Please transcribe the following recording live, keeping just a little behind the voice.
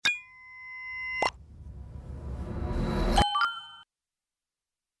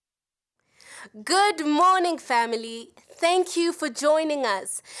Good morning, family. Thank you for joining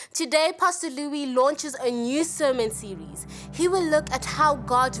us. Today, Pastor Louis launches a new sermon series. He will look at how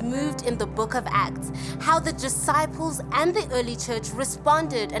God moved in the book of Acts, how the disciples and the early church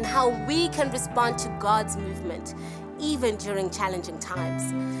responded, and how we can respond to God's movement, even during challenging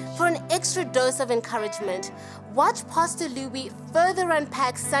times. For an extra dose of encouragement, watch Pastor Louis further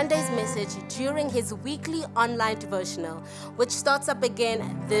unpack Sunday's message during his weekly online devotional, which starts up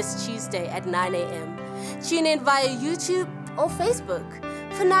again this Tuesday at 9 a.m. Tune in via YouTube or Facebook.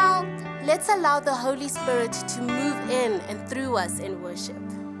 For now, let's allow the Holy Spirit to move in and through us in worship.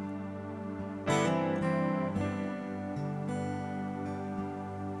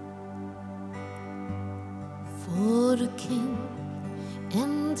 For the King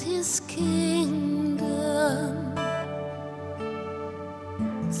and his kingdom,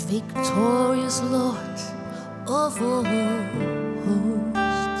 victorious Lord of all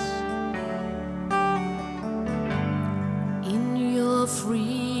hosts, in your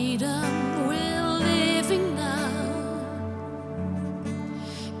freedom we're living now.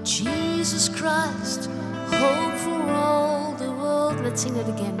 Jesus Christ, hope for all the world. Let's sing it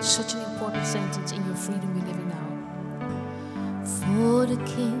again. Such an important sentence. In your freedom we're living now. For the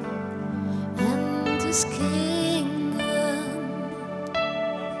King and his kingdom,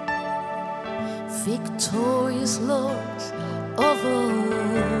 victorious Lord of all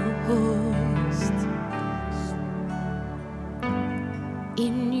hosts,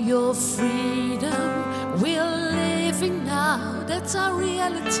 in your freedom we're living now. That's our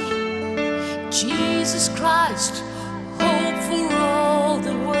reality. Jesus Christ, hope for all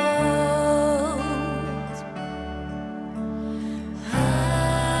the world.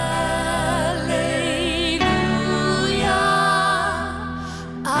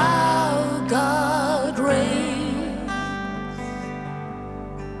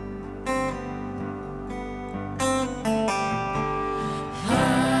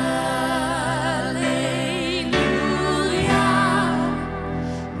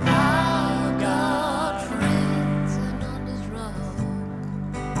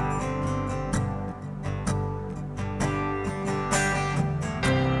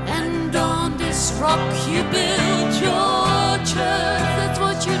 Rock you build your church, that's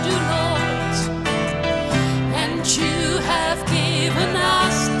what you do, Lord. And you have given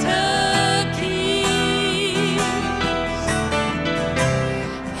us the keys.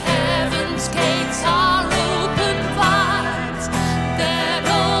 Heaven's gates are open wide, that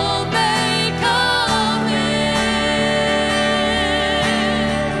all may come in.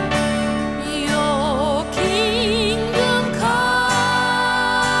 Your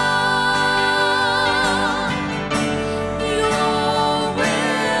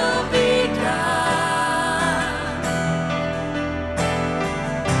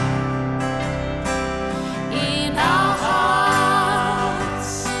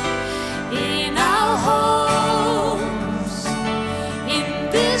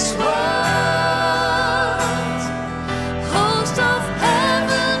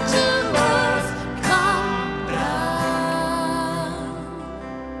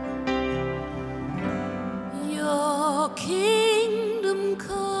kingdom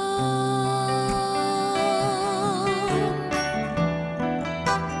come.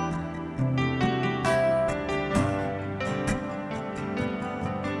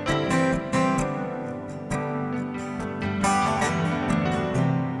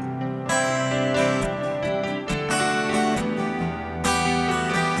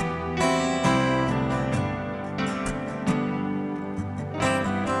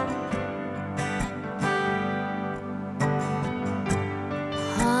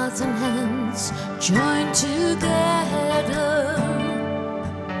 Hearts and hands joined together,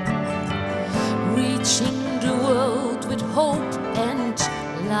 reaching the world with hope and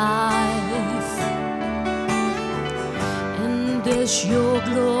life. And as your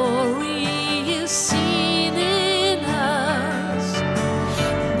glory is seen in us,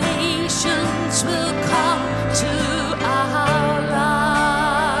 nations will come to our light.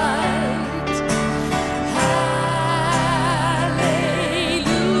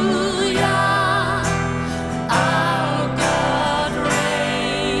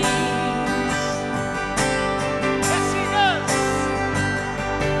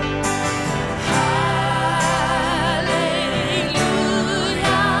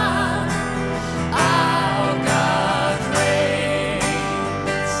 Our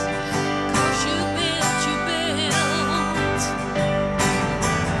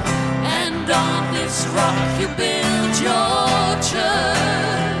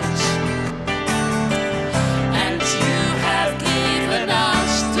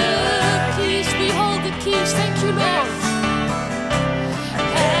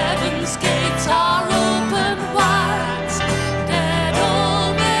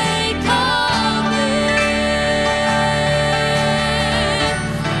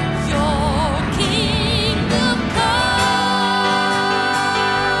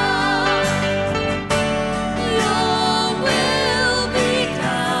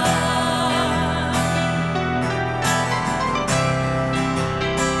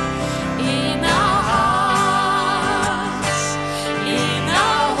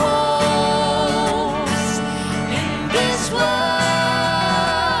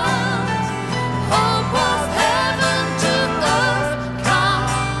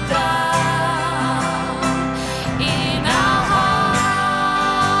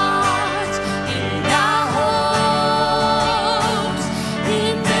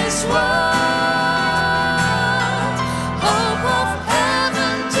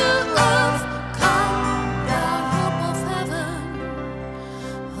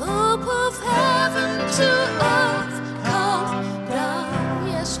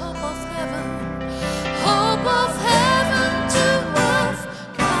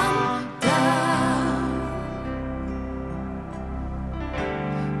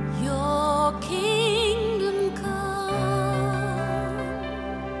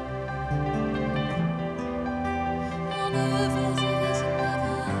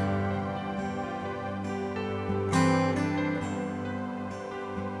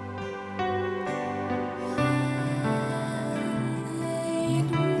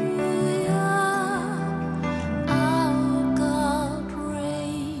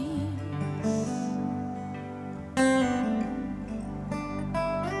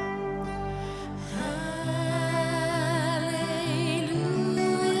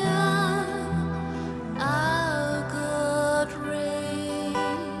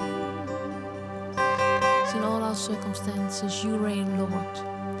circumstances. You reign, Lord.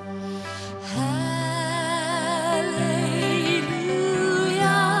 Hallelujah,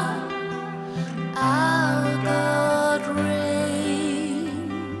 our God reigns.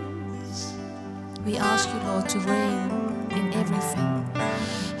 We ask you, Lord, to reign in everything.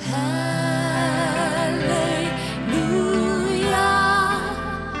 Hallelujah,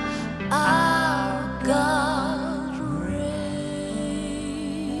 our God reigns.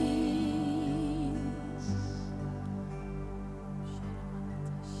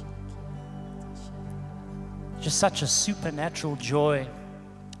 Just such a supernatural joy,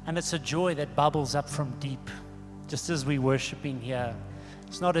 and it's a joy that bubbles up from deep, just as we're worshiping here.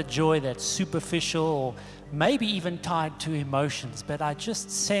 It's not a joy that's superficial or maybe even tied to emotions, but I just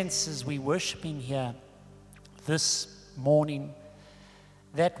sense as we're worshiping here this morning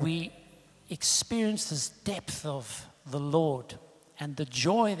that we experience this depth of the Lord and the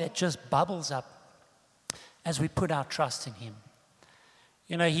joy that just bubbles up as we put our trust in Him.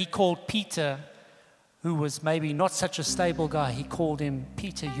 You know, He called Peter, who was maybe not such a stable guy, He called him,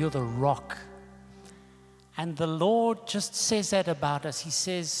 Peter, you're the rock. And the Lord just says that about us. He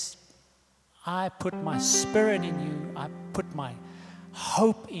says, I put my spirit in you. I put my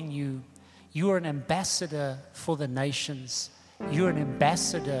hope in you. You are an ambassador for the nations. You're an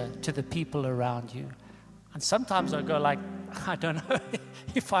ambassador to the people around you. And sometimes I go like, I don't know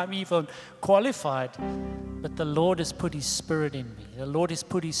if I'm even qualified, but the Lord has put His spirit in me. The Lord has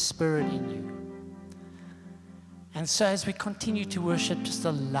put His spirit in you. And so as we continue to worship, just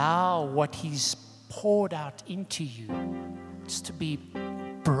allow what He's poured out into you just to be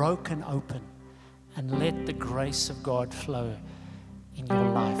broken open, and let the grace of God flow in your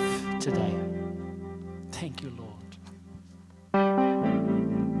life today. Thank you, Lord.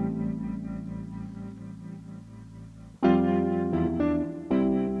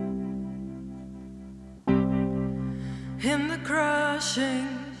 In the crushing,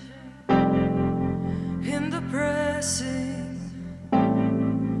 in the pressing,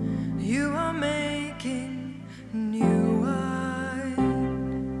 you are making new wine.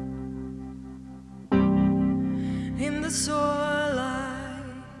 In the soil I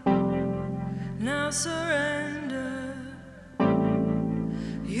now surrender,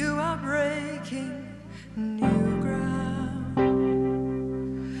 you are breaking new ground.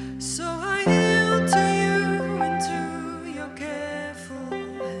 So I yield to you into your careful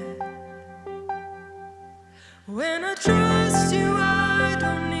hand. When I trust you, I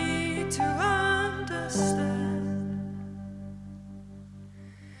don't need to understand.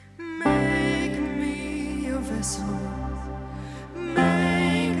 Make me your vessel.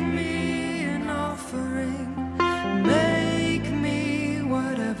 Make me an offering. Make me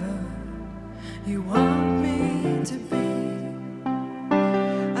whatever you want me to be.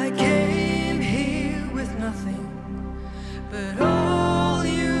 I came here with nothing, but all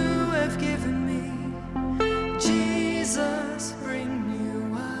you have given me. Jesus, bring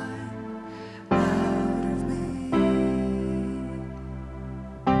new wine out of me.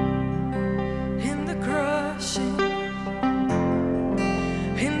 In the crushing,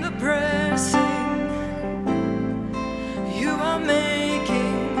 in the pressing, you are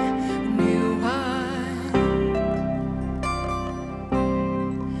making new wine.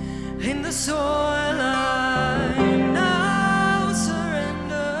 In the soil I now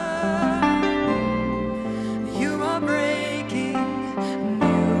surrender, you are breaking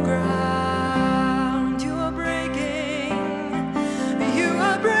new ground. You are breaking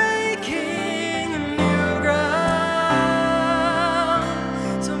new ground.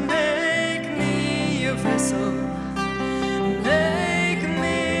 So make me your vessel. Make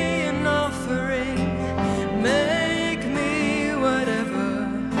me an offering. Make me whatever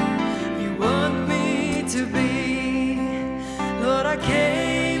you want me to be. Lord, I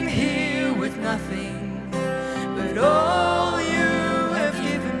came here with nothing, but all you have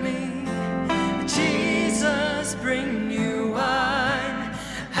given me. Jesus, bring new wine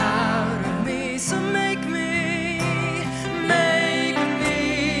out of me. So make me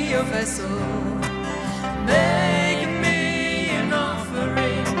your vessel. Make me an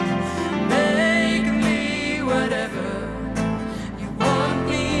offering. Make me whatever you want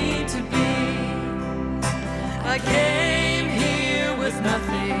me to be. I came here with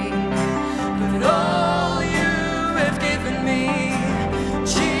nothing, but all you have given me.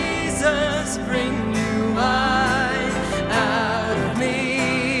 Jesus, bring new wine out of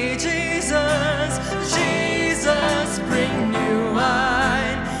me. Jesus, Jesus, bring new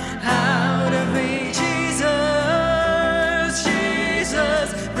wine out of me. Jesus,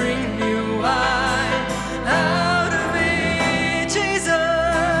 Jesus, bring new wine out of me.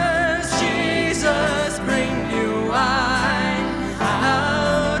 Jesus, Jesus, bring new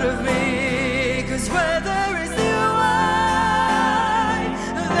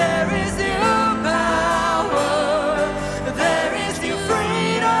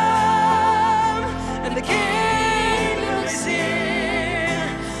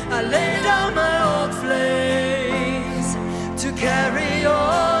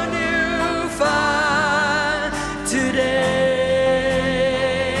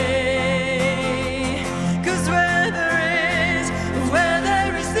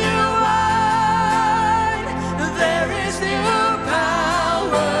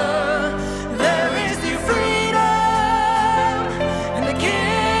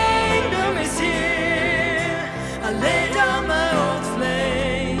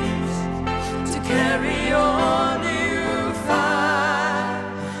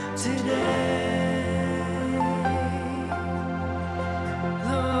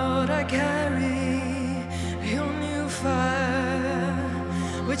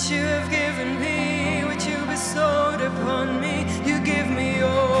poured upon me. You give me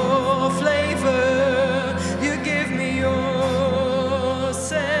your flavor. You give me your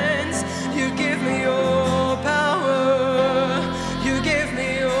sense. You give me your power. You give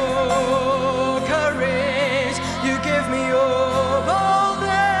me your courage. You give me your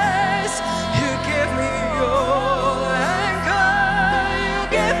boldness. You give me your anchor. You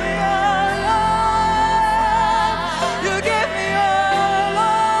give me your love. You give me your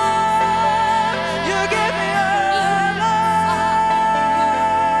love. You give me your love.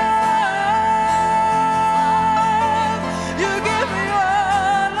 You give me your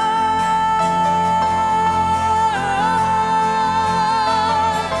love.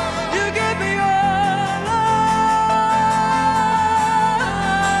 You give me your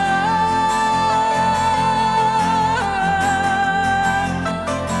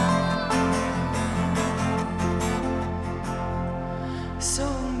So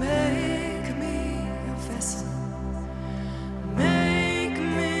make me a vessel, make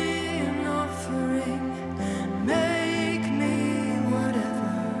me an offering, make me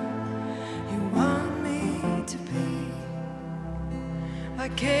whatever you want me to be. I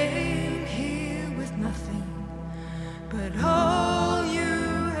came here with nothing, but all you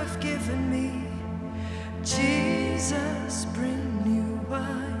have given me. Jesus, bring new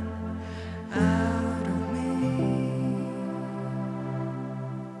wine out of me.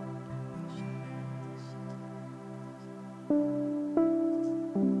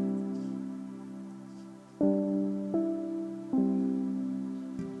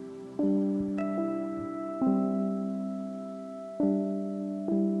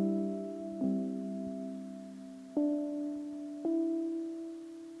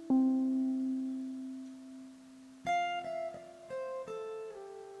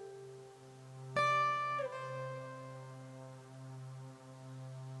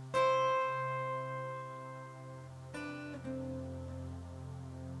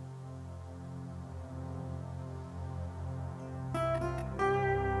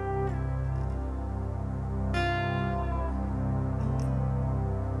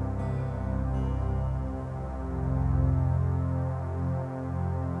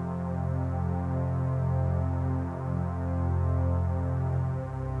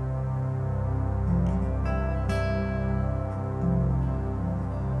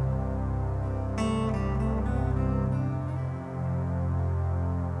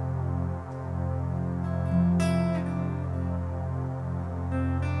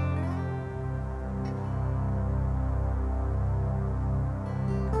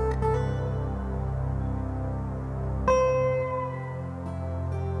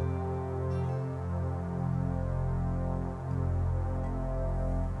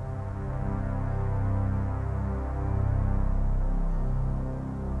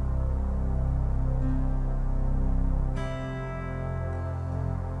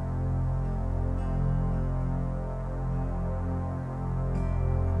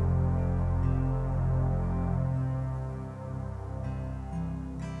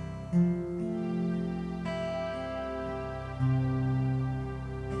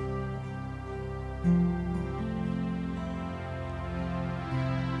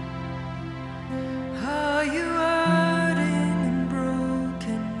 Are you hurting and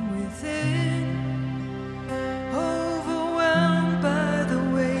broken within? Overwhelmed by the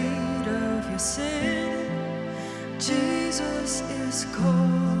weight of your sin? Jesus is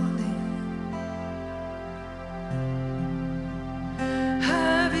calling.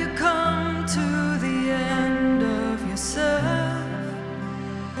 Have you come to the end of yourself?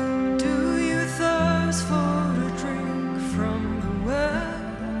 Do you thirst for a drink from the well?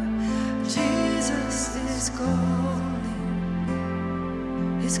 Jesus is calling,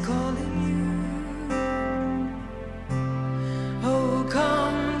 He's calling you. Oh,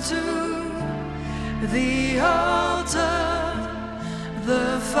 come to the altar.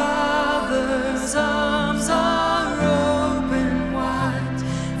 The Father's arms are open wide.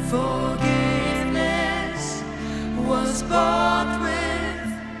 Forgiveness was bought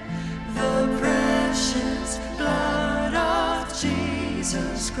with the precious blood of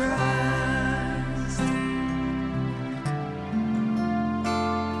Jesus Christ.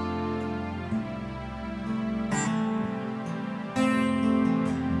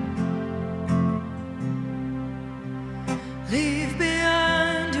 Leave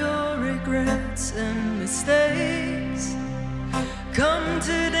behind your regrets and mistakes. Come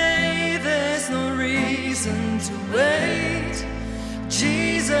today, there's no reason to wait.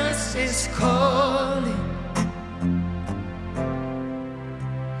 Jesus is calling.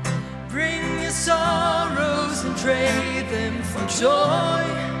 Bring your sorrows and trade them for joy.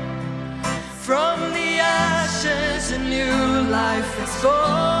 From the ashes a new life is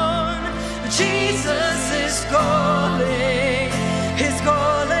born. Jesus is calling, He's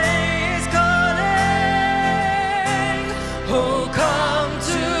calling, He's calling. Oh, come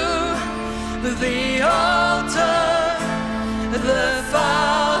to the altar. The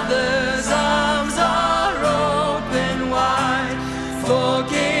Father's arms are open wide.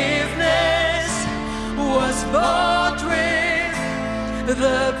 Forgiveness was bought with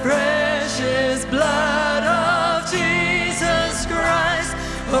the precious blood of Jesus Christ.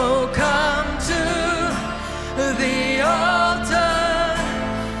 Oh, come to the altar.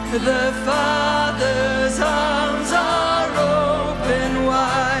 The Father's arms are open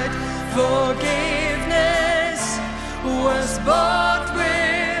wide. Forgiveness was bought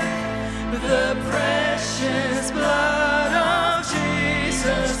with the precious blood of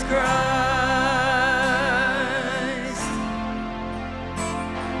Jesus Christ.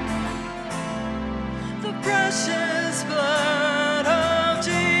 The precious blood of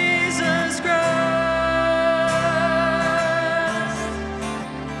Jesus Christ.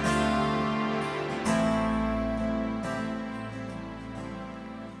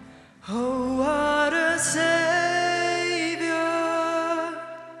 Oh, what a Savior,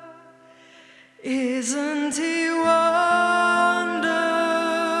 isn't He wonderful?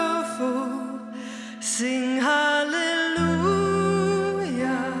 Sing hallelujah,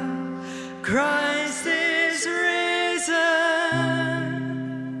 Christ is risen.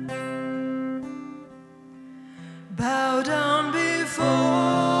 Bow down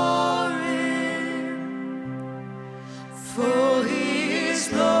before Him, for He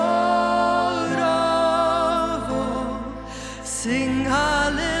is Lord of all. Sing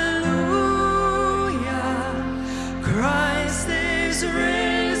hallelujah, Christ is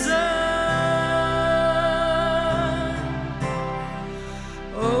risen.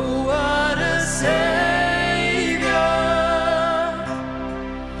 Oh, what a Savior,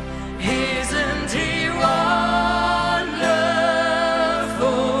 isn't He wonderful?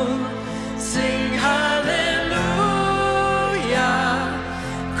 Sing hallelujah,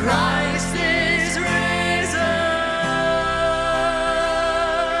 Christ is risen.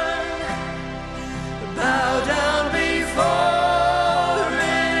 Bow down before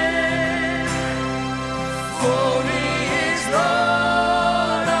Him, for He is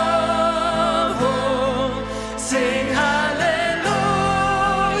Lord of all. Sing hallelujah,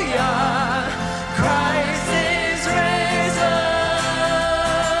 Christ is risen.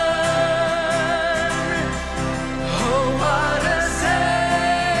 Oh, what a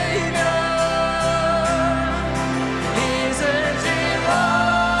Savior, isn't He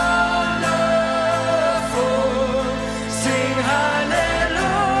wonderful? Sing hallelujah,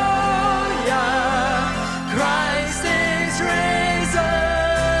 Christ is risen.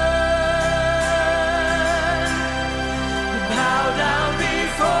 Bow down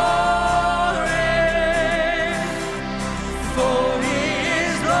before Him, for He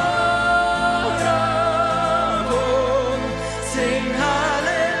is Lord of all. Sing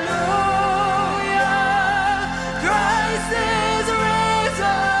hallelujah, Christ is risen.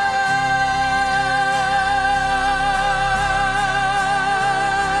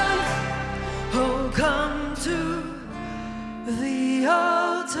 Oh, come to the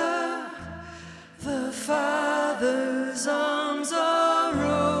altar. The Father's arms are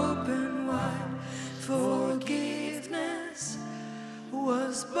open wide. Forgiveness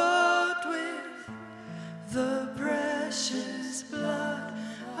was bought with the precious blood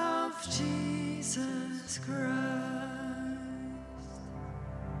of Jesus Christ.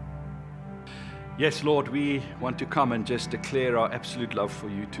 Yes, Lord, we want to come and just declare our absolute love for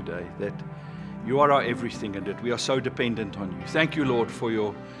you today, that you are our everything and that we are so dependent on you. Thank you, Lord, for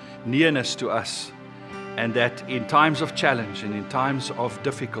your nearness to us, and that in times of challenge and in times of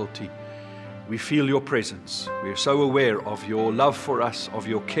difficulty, we feel your presence. We are so aware of your love for us, of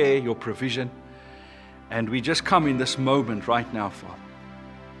your care, your provision, and we just come in this moment right now, Father,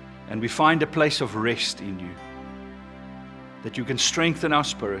 and we find a place of rest in you, that you can strengthen our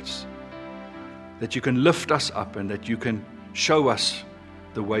spirits, that you can lift us up, and that you can show us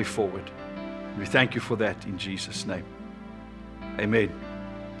the way forward. We thank you for that in Jesus' name. Amen.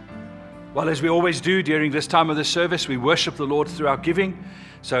 Well, as we always do during this time of the service, we worship the Lord through our giving.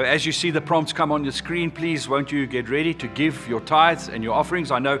 So as you see the prompts come on your screen, please won't you get ready to give your tithes and your offerings.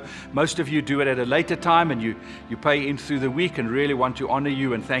 I know most of you do it at a later time, and you pay in through the week, and really want to honor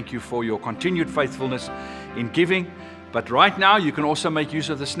you and thank you for your continued faithfulness in giving. But right now, you can also make use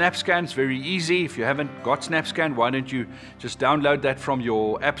of the SnapScan. It's very easy. If you haven't got SnapScan, why don't you just download that from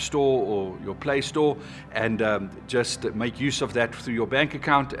your App Store or your Play Store and just make use of that through your bank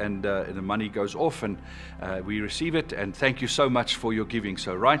account, and the money goes off and we receive it. And thank you so much for your giving.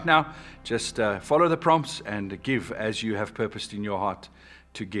 So right now, just follow the prompts and give as you have purposed in your heart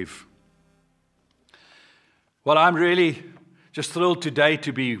to give. Well, I'm really just thrilled today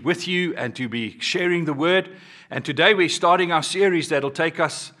to be with you and to be sharing the word. And today we're starting our series that'll take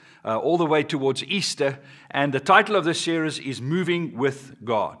us all the way towards Easter. And the title of this series is Moving with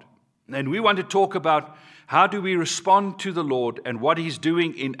God. And we want to talk about how do we respond to the Lord and what He's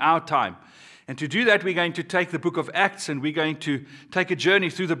doing in our time. And to do that, we're going to take the book of Acts and we're going to take a journey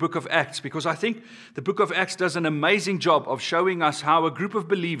through the book of Acts, because I think the book of Acts does an amazing job of showing us how a group of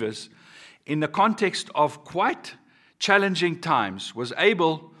believers, in the context of quite challenging times, was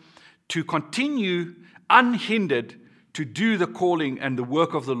able to continue unhindered to do the calling and the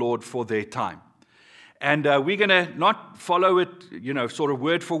work of the Lord for their time. And we're going to not follow it, sort of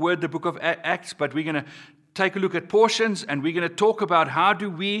word for word, the book of Acts, but we're going to take a look at portions, and we're going to talk about how do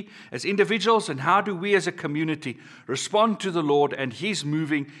we as individuals and how do we as a community respond to the Lord and His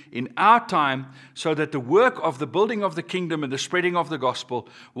moving in our time, so that the work of the building of the kingdom and the spreading of the gospel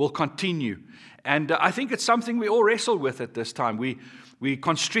will continue. And I think it's something we all wrestle with at this time. We're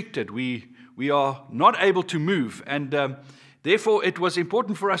constricted. We are not able to move. And therefore, it was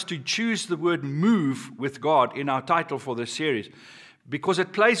important for us to choose the word move with God in our title for this series, because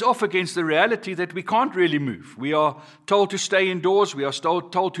it plays off against the reality that we can't really move. We are told to stay indoors. We are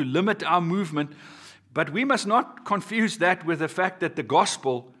told to limit our movement. But we must not confuse that with the fact that the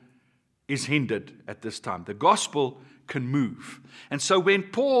gospel is hindered at this time. The gospel can move. And so when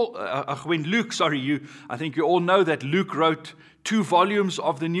Luke, I think you all know that Luke wrote 2 volumes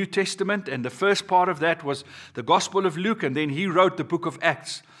of the New Testament, and the first part of that was the Gospel of Luke, and then he wrote the book of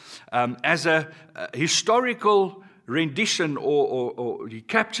Acts as a historical rendition, or he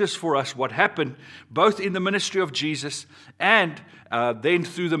captures for us what happened both in the ministry of Jesus and then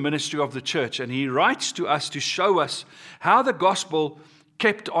through the ministry of the church. And he writes to us to show us how the gospel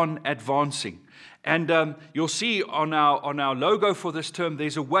kept on advancing. And you'll see on our logo for this term,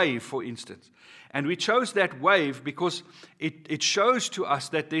 there's a wave, for instance. And we chose that wave because it shows to us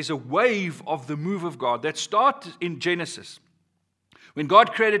that there's a wave of the move of God that started in Genesis. When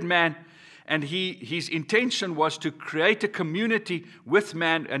God created man, and his intention was to create a community with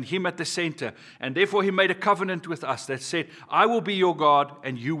man and him at the center. And therefore he made a covenant with us that said, I will be your God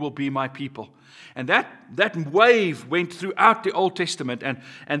and you will be my people. And that wave went throughout the Old Testament.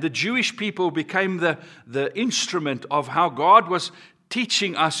 And the Jewish people became the instrument of how God was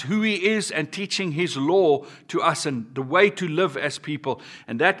teaching us who He is and teaching His law to us and the way to live as people.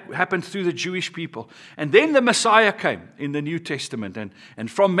 And that happened through the Jewish people. And then the Messiah came in the New Testament.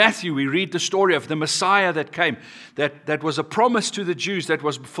 And from Matthew, we read the story of the Messiah that came, that was a promise to the Jews that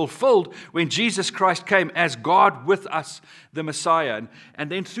was fulfilled when Jesus Christ came as God with us, the Messiah.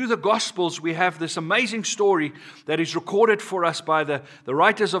 And then through the Gospels, we have this amazing story that is recorded for us by the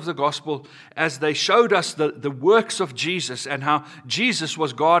writers of the Gospel as they showed us the works of Jesus and how Jesus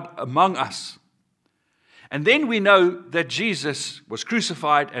was God among us. And then we know that Jesus was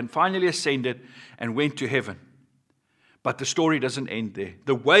crucified and finally ascended and went to heaven. But the story doesn't end there.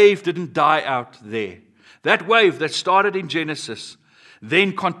 The wave didn't die out there. That wave that started in Genesis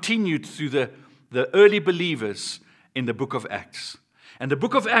then continued through the early believers in the book of Acts. And the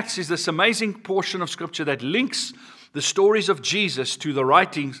book of Acts is this amazing portion of Scripture that links the stories of Jesus to the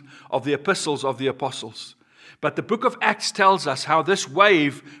writings of the epistles of the apostles. But the book of Acts tells us how this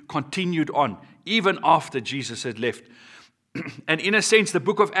wave continued on, even after Jesus had left. And in a sense, the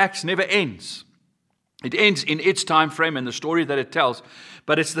book of Acts never ends. It ends in its time frame and the story that it tells.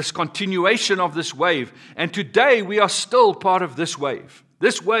 But it's this continuation of this wave. And today we are still part of this wave.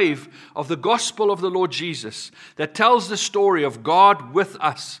 This wave of the gospel of the Lord Jesus that tells the story of God with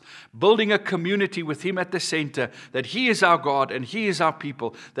us, building a community with Him at the center, that He is our God and He is our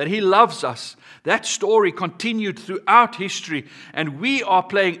people, that He loves us. That story continued throughout history, and we are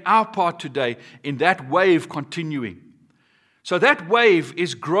playing our part today in that wave continuing. So that wave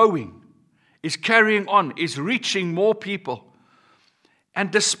is growing, is carrying on, is reaching more people.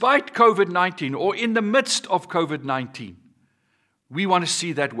 And despite COVID-19, or in the midst of COVID-19, we want to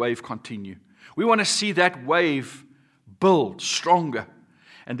see that wave continue. We want to see that wave build stronger.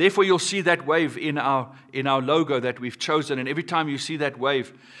 And therefore you'll see that wave in our logo that we've chosen. And every time you see that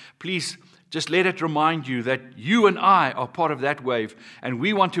wave, please just let it remind you that you and I are part of that wave. And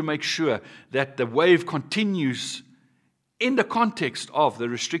we want to make sure that the wave continues in the context of the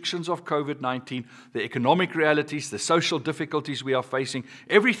restrictions of COVID-19, the economic realities, the social difficulties we are facing,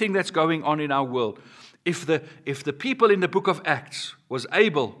 everything that's going on in our world, if the people in the book of Acts was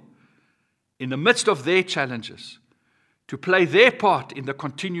able, in the midst of their challenges, to play their part in the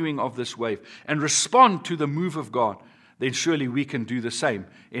continuing of this wave and respond to the move of God, then surely we can do the same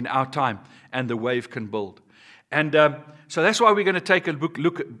in our time, and the wave can build. And so that's why we're going to take a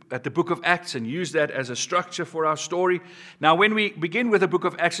look at the book of Acts and use that as a structure for our story. Now, when we begin with the book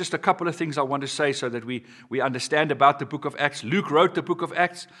of Acts, just a couple of things I want to say so that we understand about the book of Acts. Luke wrote the book of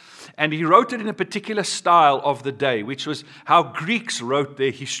Acts, and he wrote it in a particular style of the day, which was how Greeks wrote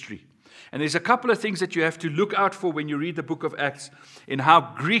their history. And there's a couple of things that you have to look out for when you read the book of Acts in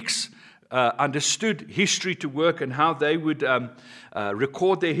how Greeks understood history to work and how they would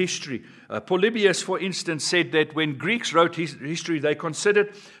record their history. Polybius, for instance, said that when Greeks wrote history, they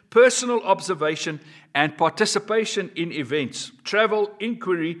considered personal observation and participation in events, travel,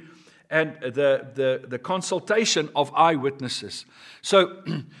 inquiry, and the consultation of eyewitnesses. So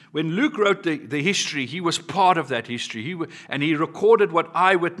when Luke wrote the history, he was part of that history. And he recorded what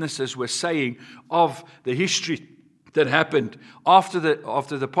eyewitnesses were saying of the history that happened after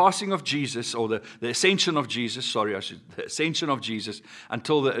the passing of Jesus, or the ascension of Jesus, the ascension of Jesus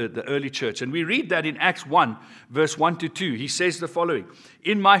until the early church. And we read that in Acts 1, verse 1 to 2. He says the following: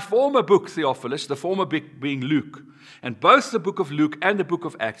 "In my former book, Theophilus," the former book being Luke, and both the book of Luke and the book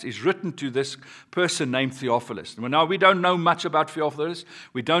of Acts is written to this person named Theophilus. Now, we don't know much about Theophilus.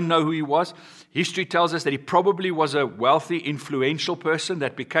 We don't know who he was. History tells us that he probably was a wealthy, influential person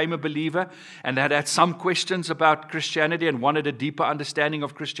that became a believer and had some questions about Christianity and wanted a deeper understanding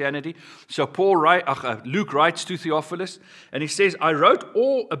of Christianity. So Luke writes to Theophilus, and he says, "I wrote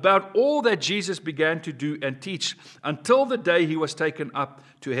about all that Jesus began to do and teach until the day he was taken up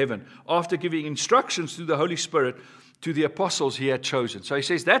to heaven, after giving instructions through the Holy Spirit to the apostles he had chosen." So he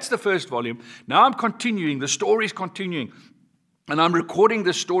says, that's the first volume. Now I'm continuing, the story is continuing, and I'm recording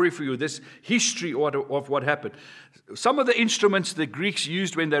this story for you, this history of what happened. Some of the instruments the Greeks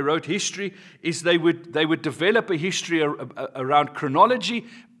used when they wrote history is they would develop a history around chronology,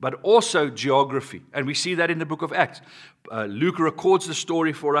 but also geography. And we see that in the book of Acts. Luke records the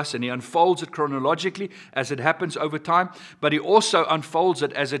story for us, and he unfolds it chronologically as it happens over time, but he also unfolds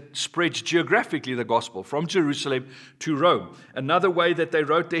it as it spreads geographically, the gospel, from Jerusalem to Rome. Another way that they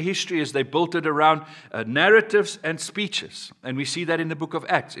wrote their history is they built it around narratives and speeches. And we see that in the book of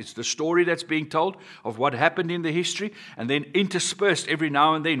Acts. It's the story that's being told of what happened in the history, and then interspersed every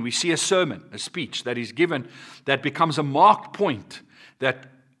now and then we see a sermon, a speech that is given that becomes a marked point that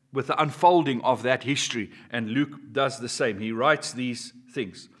with the unfolding of that history. And Luke does the same. He writes these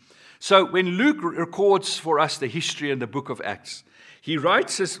things. So when Luke records for us the history in the book of Acts, he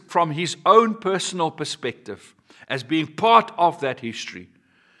writes this from his own personal perspective as being part of that history.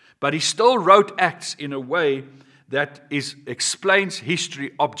 But he still wrote Acts in a way that explains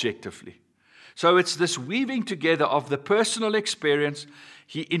history objectively. So it's this weaving together of the personal experience.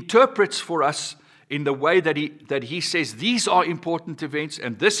 He interprets for us in the way that he says these are important events,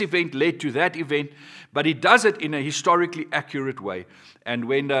 and this event led to that event, but he does it in a historically accurate way. And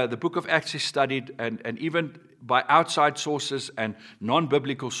when the book of Acts is studied, and even by outside sources and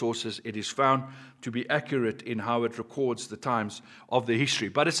non-biblical sources, it is found to be accurate in how it records the times of the history.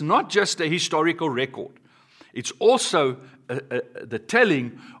 But it's not just a historical record. It's also the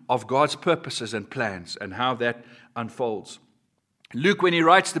telling of God's purposes and plans and how that unfolds. Luke, when he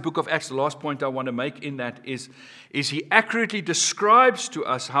writes the book of Acts, the last point I want to make in that is he accurately describes to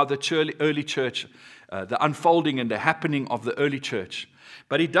us how the early church, the unfolding and the happening of the early church.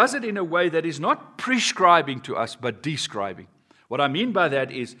 But he does it in a way that is not prescribing to us, but describing. What I mean by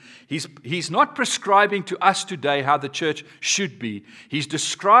that is he's not prescribing to us today how the church should be. He's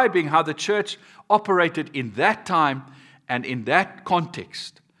describing how the church operated in that time and in that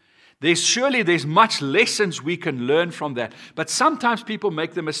context. There's much lessons we can learn from that. But sometimes people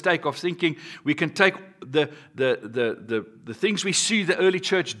make the mistake of thinking we can take the things we see the early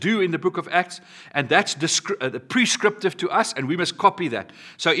church do in the book of Acts, and that's prescriptive to us, and we must copy that.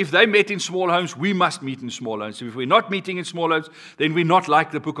 So if they met in small homes, we must meet in small homes. If we're not meeting in small homes, then we're not like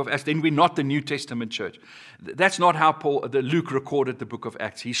the book of Acts, then we're not the New Testament church. That's not how Luke recorded the book of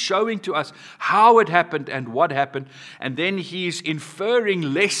Acts. He's showing to us how it happened and what happened, and then he's inferring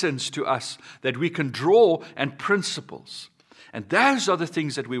lessons to us that we can draw and principles. And those are the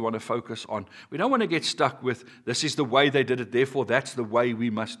things that we want to focus on. We don't want to get stuck with, this is the way they did it, therefore that's the way we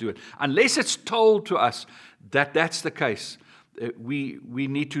must do it. Unless it's told to us that that's the case, we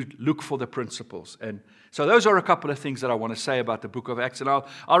need to look for the principles. And so those are a couple of things that I want to say about the book of Acts. And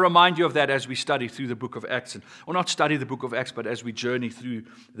I'll remind you of that as we study through the book of Acts. Or not study the book of Acts, but as we journey through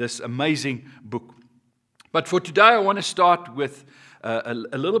this amazing book. But for today, I want to start with a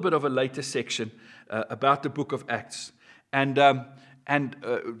little bit of a later section about the book of Acts. I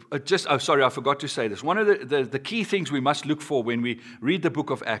forgot to say this. One of the key things we must look for when we read the book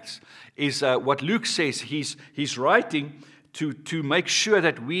of Acts is what Luke says. He's writing to make sure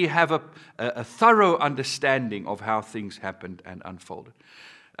that we have a thorough understanding of how things happened and unfolded.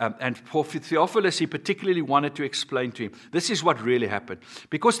 And for Theophilus, he particularly wanted to explain to him, this is what really happened.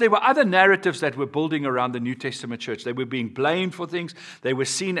 Because there were other narratives that were building around the New Testament church. They were being blamed for things. They were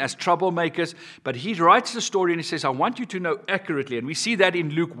seen as troublemakers. But he writes the story and he says, I want you to know accurately. And we see that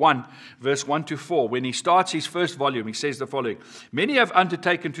in Luke 1, verse 1 to 4. When he starts his first volume, he says the following. Many have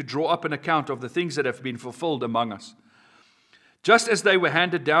undertaken to draw up an account of the things that have been fulfilled among us, just as they were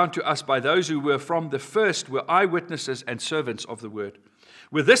handed down to us by those who were from the first were eyewitnesses and servants of the word.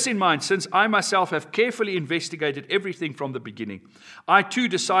 With this in mind, since I myself have carefully investigated everything from the beginning, I too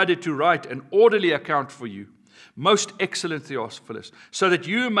decided to write an orderly account for you, most excellent Theophilus, so that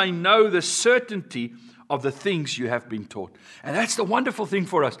you may know the certainty of the things you have been taught. And that's the wonderful thing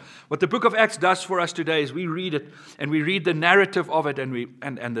for us. What the book of Acts does for us today is we read it, and we read the narrative of it, and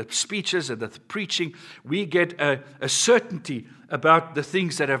the speeches and the preaching. We get a certainty about the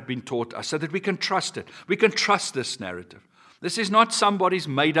things that have been taught us, so that we can trust it. We can trust this narrative. This is not somebody's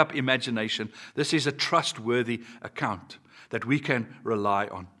made-up imagination. This is a trustworthy account that we can rely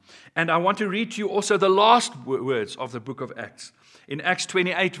on. And I want to read to you also the last words of the book of Acts. In Acts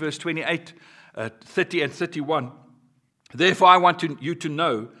 28, verse 28, 30 and 31, therefore I want you to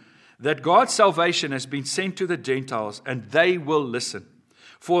know that God's salvation has been sent to the Gentiles, and they will listen.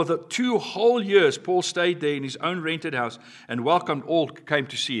 For the 2 whole years, Paul stayed there in his own rented house and welcomed all who came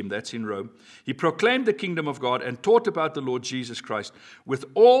to see him. That's in Rome. He proclaimed the kingdom of God and taught about the Lord Jesus Christ with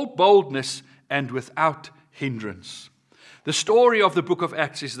all boldness and without hindrance. The story of the book of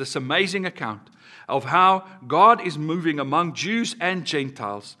Acts is this amazing account of how God is moving among Jews and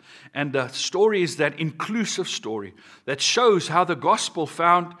Gentiles. And the story is that inclusive story that shows how the gospel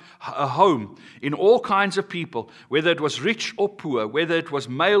found a home in all kinds of people, whether it was rich or poor, whether it was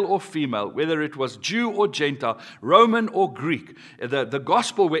male or female, whether it was Jew or Gentile, Roman or Greek. The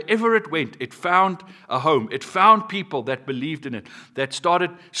gospel, wherever it went, it found a home. It found people that believed in it, that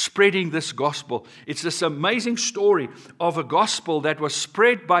started spreading this gospel. It's this amazing story of a gospel that was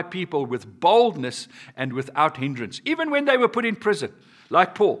spread by people with boldness and without hindrance. Even when they were put in prison,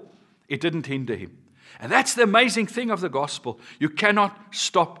 like Paul, it didn't hinder him. And that's the amazing thing of the gospel. You cannot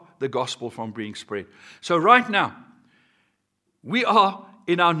stop the gospel from being spread. So right now, we are,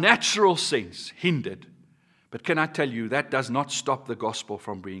 in our natural sense, hindered. But can I tell you, that does not stop the gospel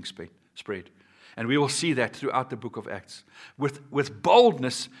from being spread. And we will see that throughout the book of Acts, with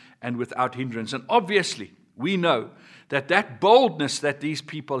boldness and without hindrance. And obviously, we know that boldness that these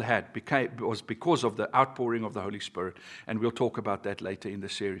people had was because of the outpouring of the Holy Spirit. And we'll talk about that later in the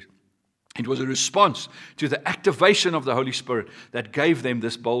series. It was a response to the activation of the Holy Spirit that gave them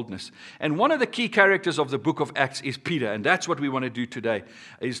this boldness. And one of the key characters of the book of Acts is Peter. And that's what we want to do today,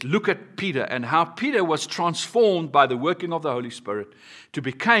 is look at Peter and how Peter was transformed by the working of the Holy Spirit to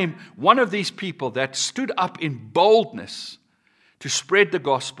become one of these people that stood up in boldness to spread the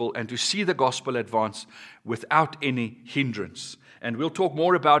gospel and to see the gospel advance without any hindrance. And we'll talk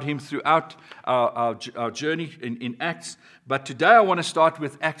more about him throughout our journey in Acts. But today I want to start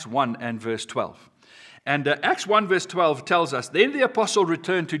with Acts 1 and verse 12. And Acts 1 verse 12 tells us, then the apostle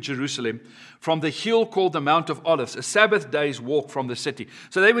returned to Jerusalem from the hill called the Mount of Olives, a Sabbath day's walk from the city.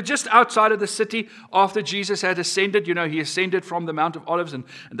 So they were just outside of the city after Jesus had ascended. You know, he ascended from the Mount of Olives, and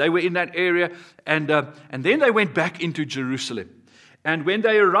they were in that area. And then they went back into Jerusalem. And when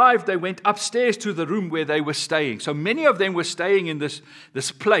they arrived, they went upstairs to the room where they were staying. So many of them were staying in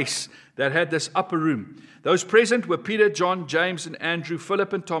this place that had this upper room. Those present were Peter, John, James, and Andrew,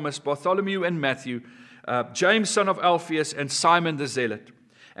 Philip and Thomas, Bartholomew and Matthew, James, son of Alphaeus, and Simon the Zealot,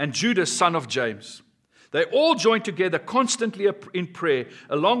 and Judas, son of James. They all joined together constantly in prayer,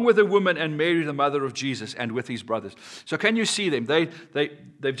 along with the woman and Mary, the mother of Jesus, and with his brothers. So can you see them?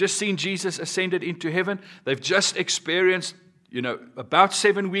 They've just seen Jesus ascended into heaven. They've just experienced, about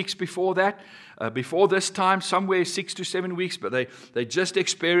 7 weeks before that, before this time, somewhere 6 to 7 weeks, but they just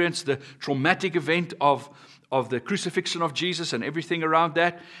experienced the traumatic event of the crucifixion of Jesus and everything around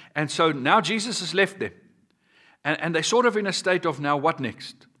that. And so now Jesus has left them. And they're sort of in a state of, now what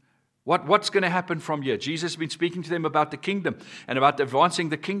next? What's going to happen from here? Jesus has been speaking to them about the kingdom and about advancing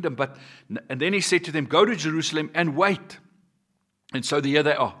the kingdom. And then he said to them, go to Jerusalem and wait. And so here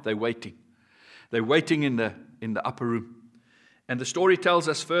they are, they're waiting. They're waiting in the upper room. And the story tells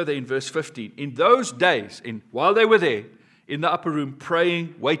us further in verse 15, in those days, while they were there in the upper room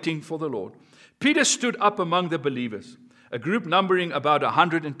praying, waiting for the Lord, Peter stood up among the believers, a group numbering about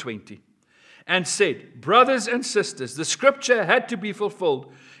 120, and said, brothers and sisters, the scripture had to be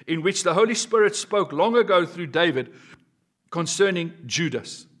fulfilled in which the Holy Spirit spoke long ago through David concerning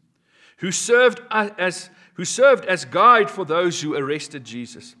Judas, who served as guide for those who arrested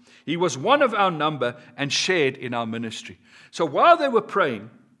Jesus. He was one of our number and shared in our ministry. So while they were praying,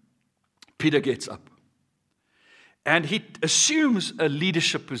 Peter gets up. And he assumes a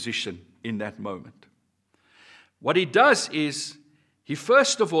leadership position in that moment. What he does is, he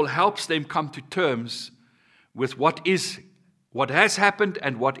first of all helps them come to terms with what has happened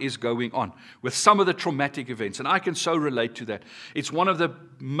and what is going on, with some of the traumatic events. And I can so relate to that. It's one of the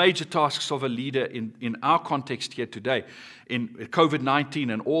major tasks of a leader in our context here today, in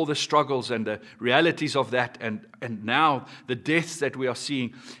COVID-19 and all the struggles and the realities of that, and now the deaths that we are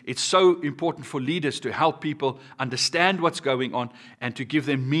seeing. It's so important for leaders to help people understand what's going on and to give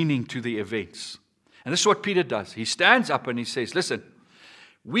them meaning to the events. And this is what Peter does. He stands up and he says, listen,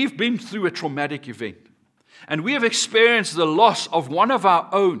 we've been through a traumatic event. And we have experienced the loss of one of our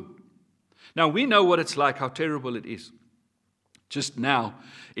own. Now, we know what it's like, how terrible it is. Just now,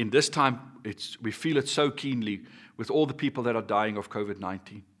 in this time, we feel it so keenly with all the people that are dying of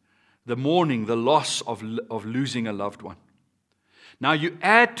COVID-19. The mourning, the loss of losing a loved one. Now, you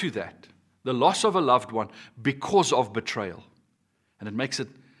add to that the loss of a loved one because of betrayal. And it makes it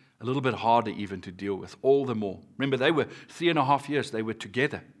a little bit harder even to deal with, all the more. Remember, they were 3.5 years, they were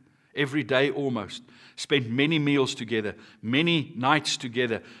together. Every day almost. Spent many meals together, many nights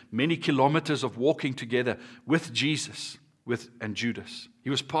together, many kilometers of walking together with Jesus and Judas. He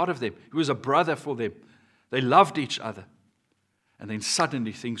was part of them. He was a brother for them. They loved each other. And then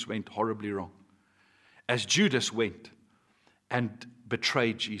suddenly things went horribly wrong. As Judas went and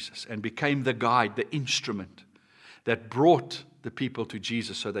betrayed Jesus and became the guide, the instrument that brought the people to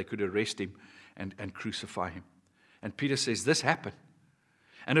Jesus so they could arrest him and crucify him. And Peter says, this happened.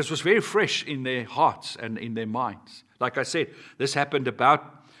 And it was very fresh in their hearts and in their minds. Like I said, this happened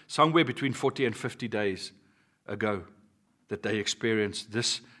about somewhere between 40 and 50 days ago that they experienced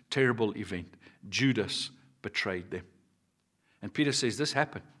this terrible event. Judas betrayed them. And Peter says, this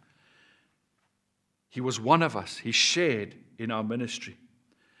happened. He was one of us. He shared in our ministry.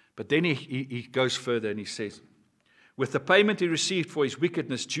 But then he goes further and he says, with the payment he received for his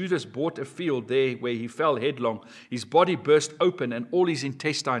wickedness, Judas bought a field there where he fell headlong. His body burst open and all his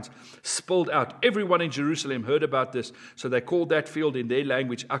intestines spilled out. Everyone in Jerusalem heard about this, so they called that field in their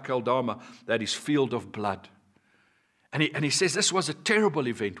language Akeldama, that is, field of blood. And he says this was a terrible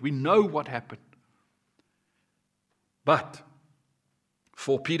event. We know what happened. But,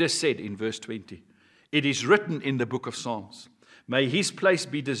 for Peter said in verse 20, it is written in the book of Psalms, may his place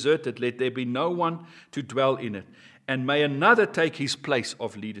be deserted, let there be no one to dwell in it. And may another take his place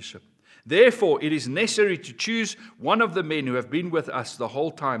of leadership. Therefore, it is necessary to choose one of the men who have been with us the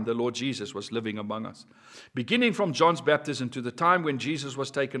whole time the Lord Jesus was living among us, beginning from John's baptism to the time when Jesus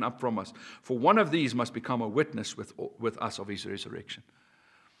was taken up from us. For one of these must become a witness with us of his resurrection.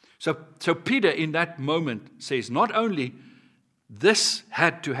 So Peter in that moment says, not only this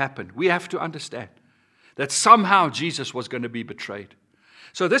had to happen, we have to understand that somehow Jesus was going to be betrayed.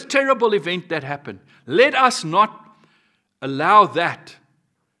 So this terrible event that happened, let us not allow that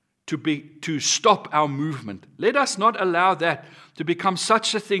to stop our movement. Let us not allow that to become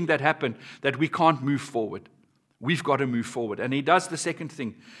such a thing that happened that we can't move forward. We've got to move forward. And he does the second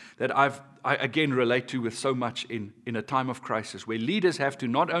thing that I again relate to with so much in a time of crisis, where leaders have to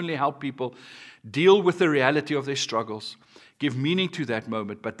not only help people deal with the reality of their struggles, give meaning to that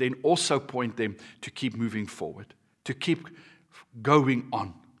moment, but then also point them to keep moving forward, to keep going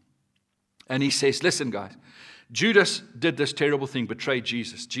on. And he says, listen, guys, Judas did this terrible thing, betrayed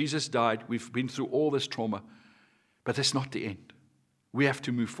Jesus. Jesus died. We've been through all this trauma, but that's not the end. We have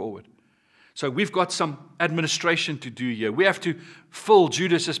to move forward. So we've got some administration to do here. We have to fill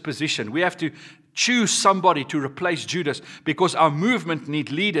Judas's position. We have to choose somebody to replace Judas because our movement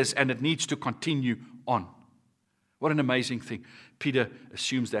needs leaders and it needs to continue on. What an amazing thing. Peter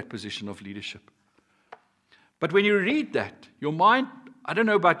assumes that position of leadership. But when you read that, your mind, I don't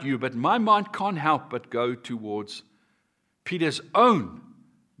know about you, but my mind can't help but go towards Peter's own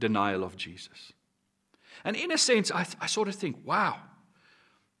denial of Jesus. And in a sense, I sort of think, wow,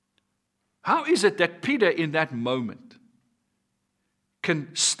 how is it that Peter in that moment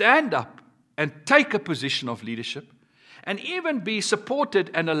can stand up and take a position of leadership and even be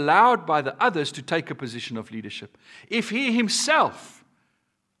supported and allowed by the others to take a position of leadership if he himself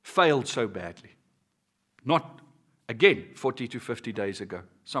failed so badly? Not, again, 40 to 50 days ago,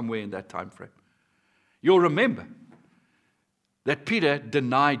 somewhere in that time frame. You'll remember that Peter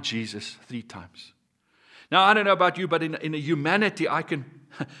denied Jesus 3 times. Now, I don't know about you, but in a humanity, I can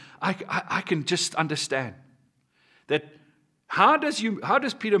just understand that how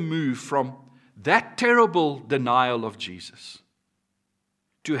does Peter move from that terrible denial of Jesus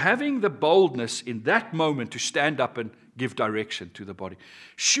to having the boldness in that moment to stand up and give direction to the body?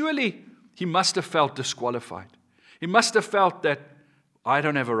 Surely he must have felt disqualified. He must have felt that I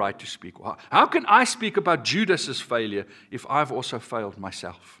don't have a right to speak. How can I speak about Judas's failure if I've also failed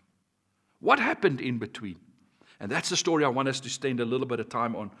myself? What happened in between? And that's the story I want us to spend a little bit of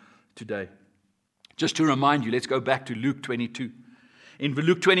time on today. Just to remind you, let's go back to Luke 22. In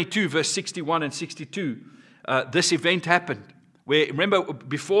Luke 22, verse 61 and 62, this event happened. Where, remember,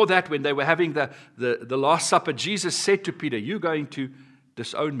 before that, when they were having the Last Supper, Jesus said to Peter, you're going to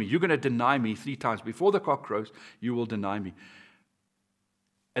disown me. You're going to deny me 3 times. Before the cock crows, you will deny me.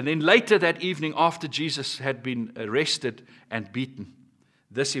 And then later that evening, after Jesus had been arrested and beaten,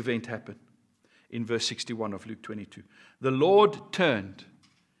 this event happened in verse 61 of Luke 22. The Lord turned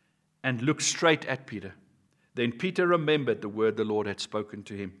and looked straight at Peter. Then Peter remembered the word the Lord had spoken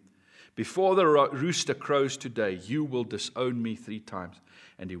to him. Before the rooster crows today, you will disown me 3 times.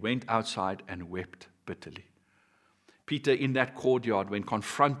 And he went outside and wept bitterly. Peter, in that courtyard, when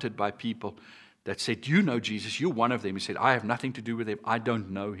confronted by people that said, you know Jesus, you're one of them. He said, I have nothing to do with him. I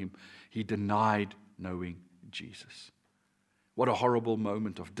don't know him. He denied knowing Jesus. What a horrible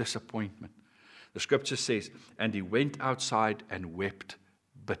moment of disappointment. The scripture says, and he went outside and wept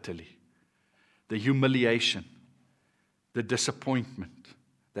bitterly. The humiliation, the disappointment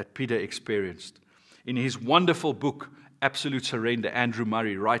that Peter experienced. In his wonderful book, Absolute Surrender, Andrew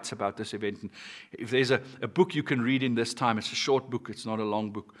Murray writes about this event. And if there's a book you can read in this time, it's a short book, it's not a long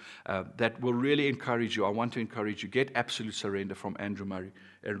book, that will really encourage you. I want to encourage you. Get Absolute Surrender from Andrew Murray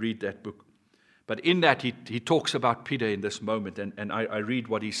and read that book. But in that, he talks about Peter in this moment, and I read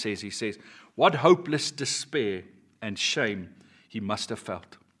what he says. He says, what hopeless despair and shame he must have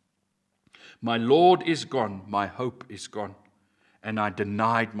felt. My Lord is gone, my hope is gone, and I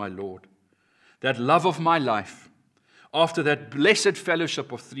denied my Lord. That love of my life, after that blessed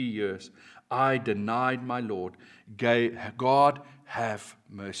fellowship of 3 years, I denied my Lord. God, have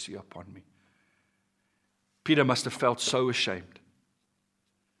mercy upon me. Peter must have felt so ashamed,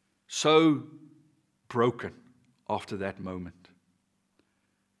 so broken after that moment.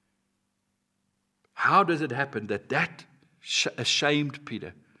 How does it happen that ashamed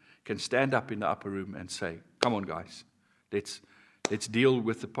Peter can stand up in the upper room and say, come on guys, let's deal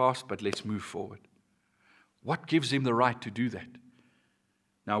with the past, but let's move forward? What gives him the right to do that?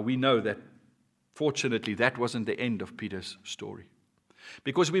 Now we know that, fortunately, that wasn't the end of Peter's story.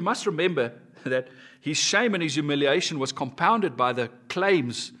 Because we must remember that his shame and his humiliation was compounded by the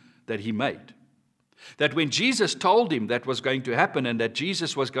claims that he made. That when Jesus told him that was going to happen and that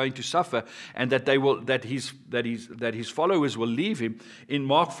Jesus was going to suffer and that his followers will leave him, in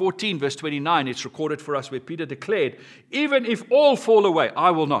Mark 14 verse 29 it's recorded for us where Peter declared, even if all fall away,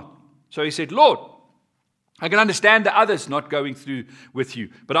 I will not. So he said, Lord, I can understand the others not going through with you,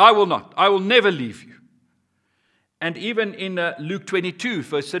 but I will not. I will never leave you. And even in Luke 22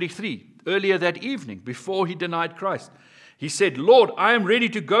 verse 33, earlier that evening before he denied Christ, he said, Lord, I am ready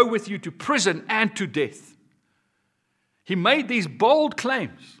to go with you to prison and to death. He made these bold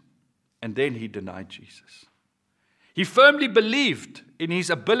claims, and then he denied Jesus. He firmly believed in his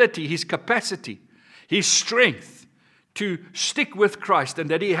ability, his capacity, his strength to stick with Christ,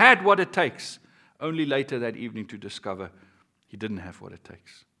 and that he had what it takes, only later that evening to discover he didn't have what it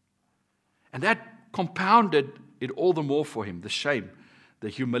takes. And that compounded it all the more for him, the shame, the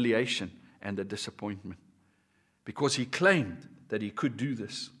humiliation, and the disappointment. Because he claimed that he could do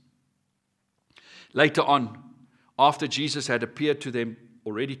this. Later on, after Jesus had appeared to them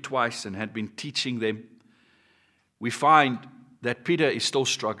already twice and had been teaching them, we find that Peter is still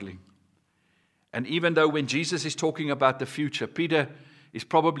struggling. And even though when Jesus is talking about the future, Peter is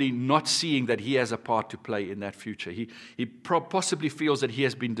probably not seeing that he has a part to play in that future. He possibly feels that he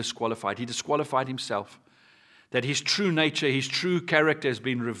has been disqualified. He disqualified himself. That his true nature, his true character has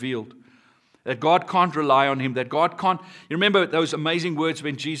been revealed. That God can't rely on him, that God can't. You remember those amazing words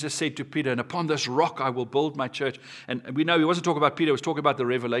when Jesus said to Peter, and upon this rock I will build my church. And we know he wasn't talking about Peter, he was talking about the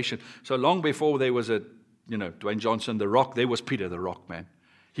revelation. So long before there was Dwayne Johnson, the rock, there was Peter, the rock man.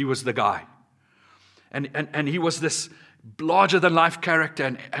 He was the guy. And he was this larger than life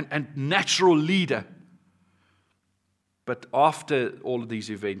character and natural leader. But after all of these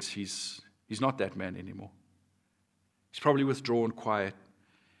events, he's not that man anymore. He's probably withdrawn, quiet.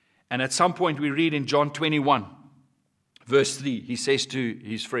 And at some point we read in John 21, verse 3, he says to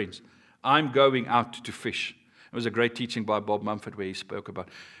his friends, I'm going out to fish. It was a great teaching by Bob Mumford where he spoke about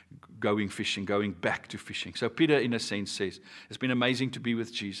going fishing, going back to fishing. So Peter, in a sense, says, it's been amazing to be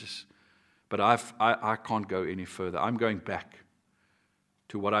with Jesus, but I can't go any further. I'm going back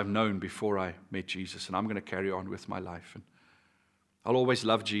to what I've known before I met Jesus, and I'm going to carry on with my life. And I'll always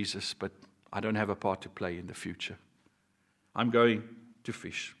love Jesus, but I don't have a part to play in the future. I'm going to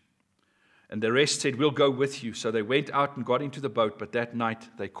fish. And the rest said, we'll go with you. So they went out and got into the boat, but that night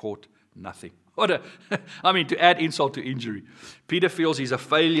they caught nothing. To add insult to injury. Peter feels he's a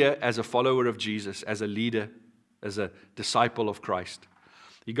failure as a follower of Jesus, as a leader, as a disciple of Christ.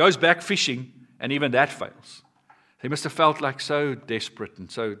 He goes back fishing, and even that fails. He must have felt like so desperate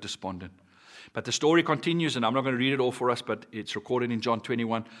and so despondent. But the story continues, and I'm not going to read it all for us, but it's recorded in John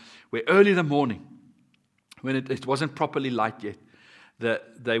 21, where early in the morning, when it wasn't properly light yet,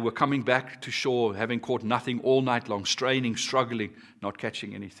 they were coming back to shore, having caught nothing all night long, straining, struggling, not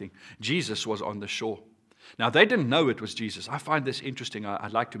catching anything. Jesus was on the shore. Now, they didn't know it was Jesus. I find this interesting.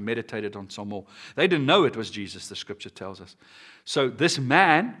 I'd like to meditate it on some more. They didn't know it was Jesus, the scripture tells us. So this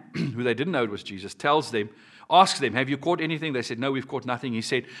man, who they didn't know it was Jesus, asks them, have you caught anything? They said, no, we've caught nothing. He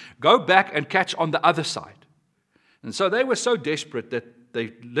said, go back and catch on the other side. And so they were so desperate that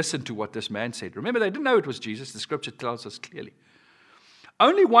they listened to what this man said. Remember, they didn't know it was Jesus. The scripture tells us clearly.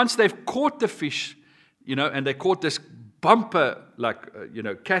 Only once they've caught the fish, and they caught this bumper,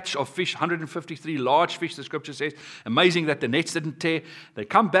 catch of fish, 153 large fish, the scripture says. Amazing that the nets didn't tear. They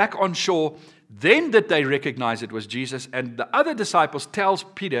come back on shore. Then did they recognize it was Jesus. And the other disciples tells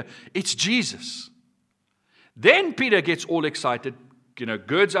Peter, it's Jesus. Then Peter gets all excited,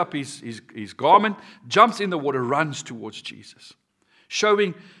 girds up his garment, jumps in the water, runs towards Jesus,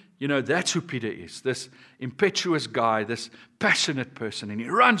 showing that's who Peter is, this impetuous guy, this passionate person, and he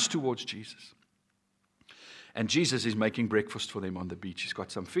runs towards Jesus. And Jesus is making breakfast for them on the beach. He's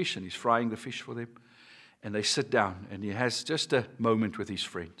got some fish, and he's frying the fish for them. And they sit down, and he has just a moment with his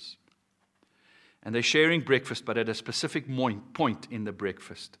friends. And they're sharing breakfast, but at a specific point in the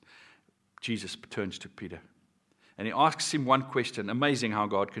breakfast, Jesus turns to Peter. And he asks him one question. Amazing how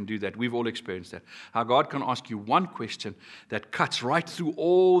God can do that. We've all experienced that. How God can ask you one question that cuts right through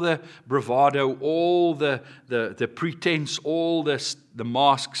all the bravado, all the pretense, all the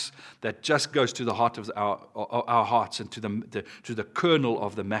masks, that just goes to the heart of our hearts and to the kernel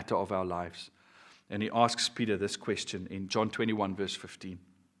of the matter of our lives. And he asks Peter this question in John 21, verse 15.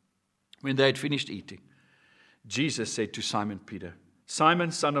 When they had finished eating, Jesus said to Simon Peter,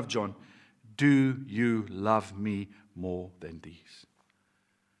 Simon, son of John, do you love me more than these?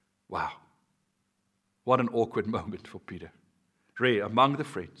 Wow. What an awkward moment for Peter. Rare among the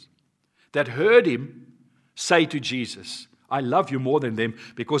friends that heard him say to Jesus, I love you more than them,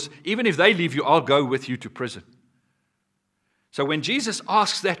 because even if they leave you, I'll go with you to prison. So when Jesus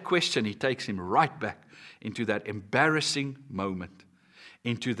asks that question, he takes him right back into that embarrassing moment,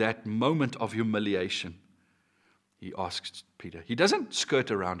 into that moment of humiliation. He asks Peter. He doesn't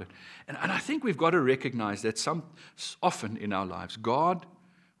skirt around it. And I think we've got to recognize that often in our lives, God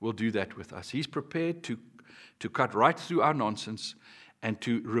will do that with us. He's prepared to cut right through our nonsense and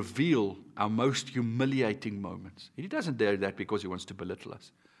to reveal our most humiliating moments. He doesn't do that because he wants to belittle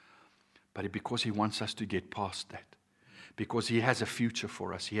us, but because he wants us to get past that. Because he has a future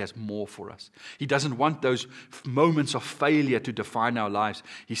for us. He has more for us. He doesn't want those moments of failure to define our lives.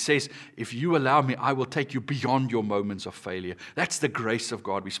 He says, if you allow me, I will take you beyond your moments of failure. That's the grace of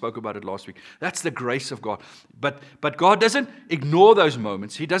God. We spoke about it last week. That's the grace of God. But God doesn't ignore those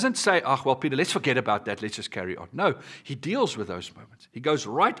moments. He doesn't say, well, Peter, let's forget about that. Let's just carry on. No, he deals with those moments. He goes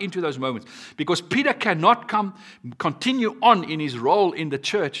right into those moments. Because Peter cannot continue on in his role in the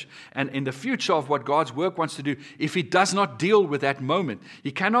church and in the future of what God's work wants to do if he does not deal with that moment.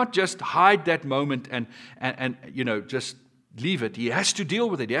 He cannot just hide that moment and just leave it. He has to deal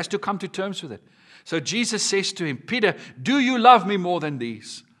with it. He has to come to terms with it. So Jesus says to him, Peter, do you love me more than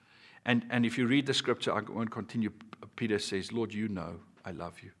these? And if you read the scripture, I won't continue. Peter says, Lord, you know I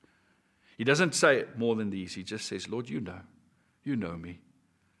love you. He doesn't say more than these. He just says, Lord, you know me.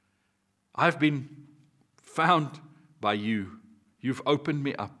 I've been found by you. You've opened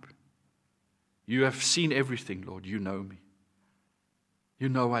me up. You have seen everything, Lord. You know me. You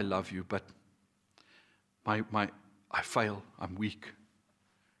know I love you, but I fail. I'm weak.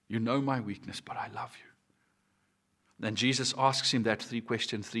 You know my weakness, but I love you. Then Jesus asks him that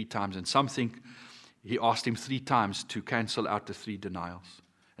question 3 times, and some think he asked him 3 times to cancel out the 3 denials.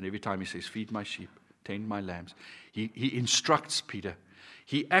 And every time he says, feed my sheep, tend my lambs. He instructs Peter.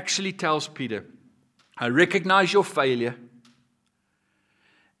 He actually tells Peter, I recognize your failure.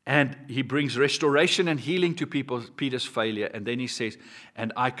 And he brings restoration and healing to Peter's failure. And then he says,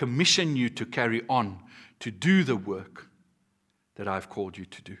 and I commission you to carry on, to do the work that I've called you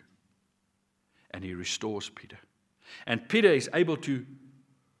to do. And he restores Peter. And Peter is able to,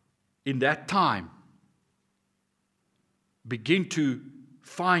 in that time, begin to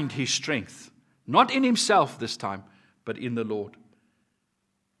find his strength. Not in himself this time, but in the Lord.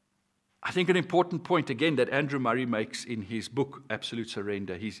 I think an important point, again, that Andrew Murray makes in his book, Absolute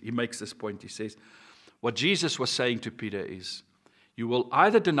Surrender. He makes this point. He says, what Jesus was saying to Peter is, you will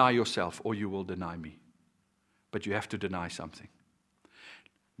either deny yourself or you will deny me. But you have to deny something.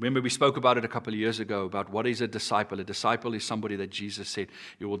 Remember, we spoke about it a couple of years ago, about what is a disciple. A disciple is somebody that Jesus said,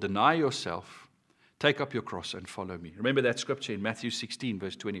 you will deny yourself, take up your cross and follow me. Remember that scripture in Matthew 16,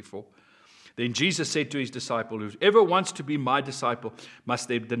 verse 24. Then Jesus said to his disciple, whoever wants to be my disciple must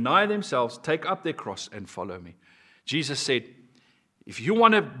they deny themselves, take up their cross and follow me. Jesus said, if you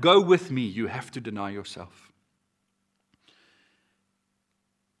want to go with me, you have to deny yourself.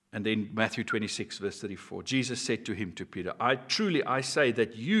 And then Matthew 26, verse 34, Jesus said to him, to Peter, I say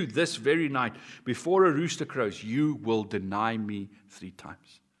that you this very night, before a rooster crows, you will deny me 3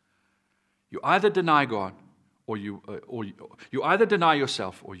 times. You either deny God, or you either deny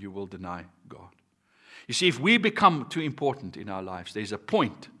yourself, or you will deny God. You see, if we become too important in our lives, there's a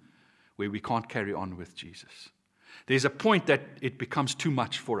point where we can't carry on with Jesus. There's a point that it becomes too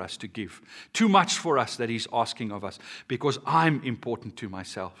much for us to give, too much for us that He's asking of us, because I'm important to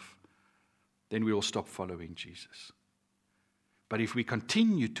myself. Then we will stop following Jesus. But if we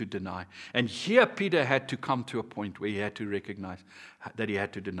continue to deny, and here Peter had to come to a point where he had to recognize that he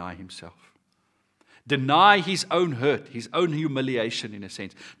had to deny himself. Deny his own hurt, his own humiliation in a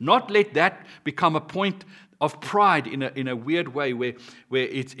sense. Not let that become a point of pride in a weird way where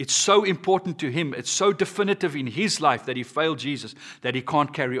it's so important to him, it's so definitive in his life that he failed Jesus, that he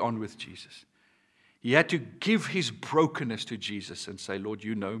can't carry on with Jesus. He had to give his brokenness to Jesus and say, Lord,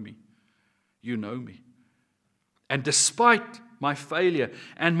 you know me. You know me. And despite my failure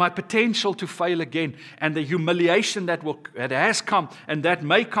and my potential to fail again and the humiliation that has come and that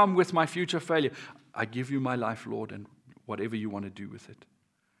may come with my future failure, I give you my life, Lord, and whatever you want to do with it.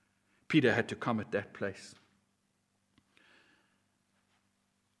 Peter had to come at that place.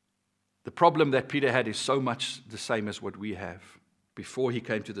 The problem that Peter had is so much the same as what we have before he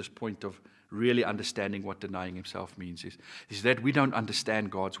came to this point of really understanding what denying himself means is that we don't understand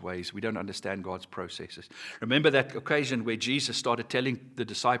God's ways. We don't understand God's processes. Remember that occasion where Jesus started telling the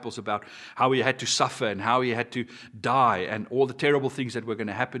disciples about how he had to suffer and how he had to die and all the terrible things that were going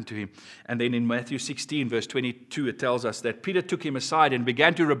to happen to him. And then in Matthew 16, verse 22, it tells us that Peter took him aside and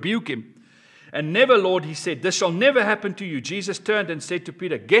began to rebuke him. And never, Lord, he said, this shall never happen to you. Jesus turned and said to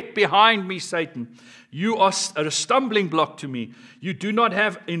Peter, get behind me, Satan. You are a stumbling block to me. You do not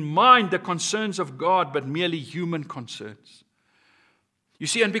have in mind the concerns of God, but merely human concerns. You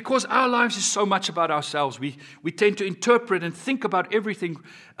see, and because our lives is so much about ourselves, we tend to interpret and think about everything,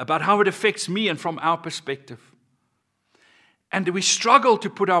 about how it affects me and from our perspective. And we struggle to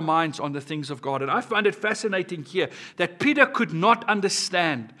put our minds on the things of God. And I find it fascinating here that Peter could not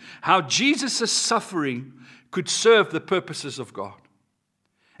understand how Jesus' suffering could serve the purposes of God.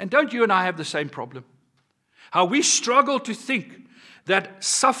 And don't you and I have the same problem? How we struggle to think that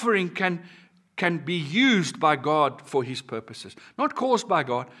suffering can be used by God for His purposes. Not caused by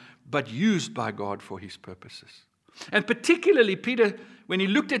God, but used by God for His purposes. And particularly Peter, when he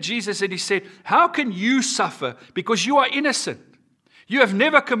looked at Jesus and he said, how can you suffer? Because you are innocent. You have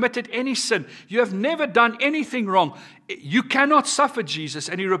never committed any sin. You have never done anything wrong. You cannot suffer, Jesus.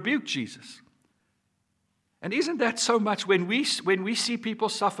 And he rebuked Jesus. And isn't that so much when we see people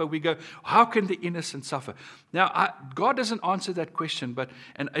suffer, we go, how can the innocent suffer? Now, God doesn't answer that question,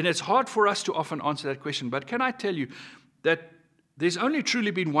 and it's hard for us to often answer that question. But can I tell you that there's only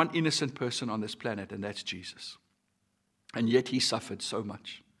truly been one innocent person on this planet, and that's Jesus. And yet he suffered so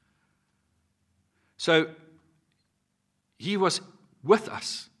much. So he was with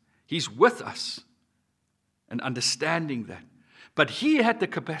us. He's with us. And understanding that. But he had the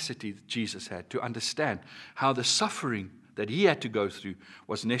capacity that Jesus had to understand how the suffering that he had to go through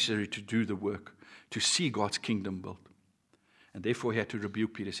was necessary to do the work, to see God's kingdom built. And therefore he had to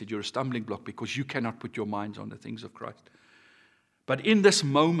rebuke Peter. He said, you're a stumbling block because you cannot put your minds on the things of Christ. But in this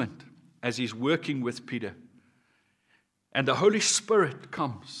moment, as he's working with Peter, and the Holy Spirit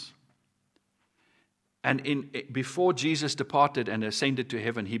comes. And before Jesus departed and ascended to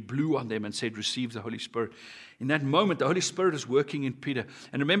heaven, he blew on them and said, receive the Holy Spirit. In that moment, the Holy Spirit is working in Peter.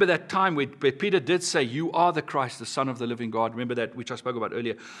 And remember that time where Peter did say, you are the Christ, the Son of the living God. Remember that, which I spoke about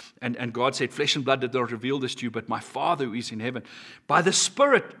earlier. And God said, flesh and blood did not reveal this to you, but my Father who is in heaven. By the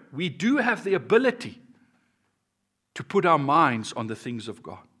Spirit, we do have the ability to put our minds on the things of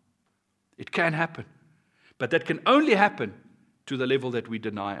God. It can happen. But that can only happen to the level that we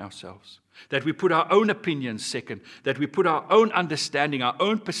deny ourselves, that we put our own opinions second, that we put our own understanding, our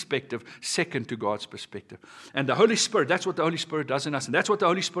own perspective second to God's perspective. And the Holy Spirit, that's what the Holy Spirit does in us, and that's what the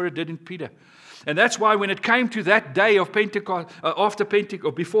Holy Spirit did in Peter. And that's why when it came to that day of Pentecost, after Pentecost,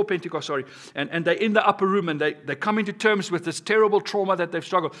 or before Pentecost, and they're in the upper room and they come into terms with this terrible trauma that they've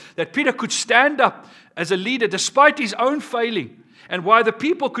struggled, that Peter could stand up as a leader despite his own failing. And why the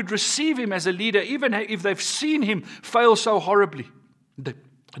people could receive him as a leader, even if they've seen him fail so horribly.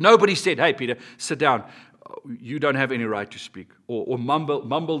 Nobody said, hey, Peter, sit down. You don't have any right to speak. Or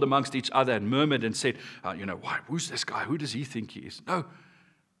mumbled amongst each other and murmured and said, why? Who's this guy? Who does he think he is? No,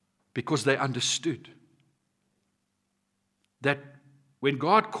 because they understood that when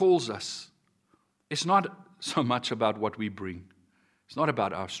God calls us, it's not so much about what we bring. It's not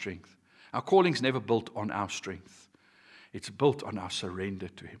about our strength. Our calling's never built on our strength. It's built on our surrender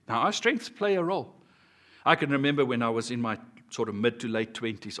to Him. Now, our strengths play a role. I can remember when I was in my sort of mid to late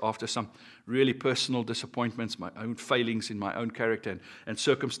 20s, after some really personal disappointments, my own failings in my own character and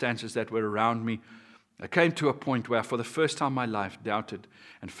circumstances that were around me, I came to a point where, for the first time in my life, doubted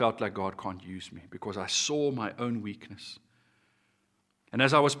and felt like God can't use me because I saw my own weakness. And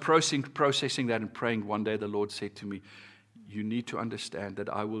as I was processing that and praying, one day the Lord said to me, you need to understand that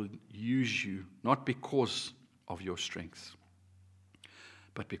I will use you, not because of your strength,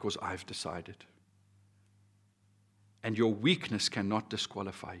 but because I've decided. And your weakness cannot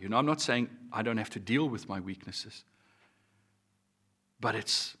disqualify you. Now, I'm not saying I don't have to deal with my weaknesses, but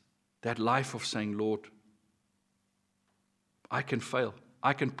it's that life of saying, Lord, I can fail.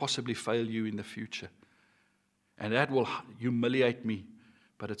 I can possibly fail you in the future. And that will humiliate me,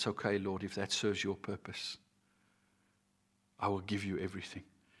 but it's okay, Lord, if that serves your purpose. I will give you everything.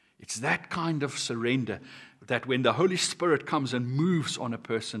 It's that kind of surrender that when the Holy Spirit comes and moves on a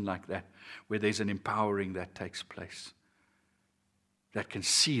person like that, where there's an empowering that takes place, that can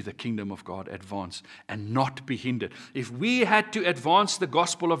see the kingdom of God advance and not be hindered. If we had to advance the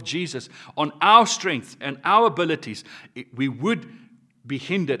gospel of Jesus on our strength and our abilities, we would be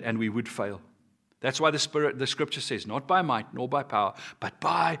hindered and we would fail. That's why the scripture says, not by might nor by power, but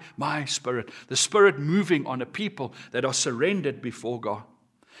by my Spirit. The Spirit moving on a people that are surrendered before God.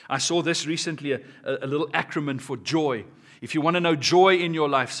 I saw this recently, a little acronym for joy. If you want to know joy in your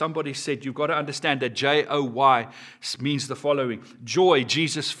life, somebody said you've got to understand that J-O-Y means the following. Joy,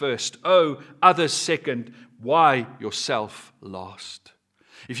 Jesus first. O, others second. Y, yourself last.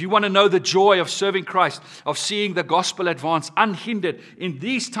 If you want to know the joy of serving Christ, of seeing the gospel advance unhindered in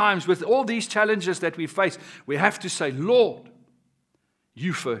these times with all these challenges that we face, we have to say, Lord,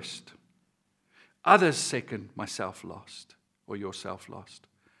 you first. Others second, myself last, or yourself last.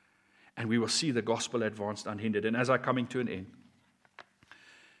 And we will see the gospel advanced unhindered. And as I'm coming to an end,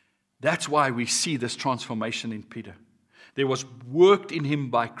 that's why we see this transformation in Peter. There was worked in him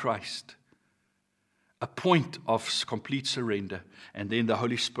by Christ a point of complete surrender, and then the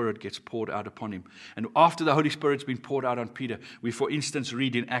Holy Spirit gets poured out upon him. And after the Holy Spirit's been poured out on Peter, we, for instance,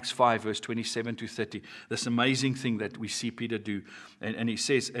 read in Acts 5, verse 27 to 30, this amazing thing that we see Peter do. And he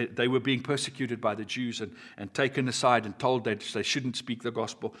says they were being persecuted by the Jews and taken aside and told that they shouldn't speak the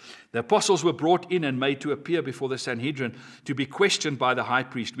gospel. The apostles were brought in and made to appear before the Sanhedrin to be questioned by the high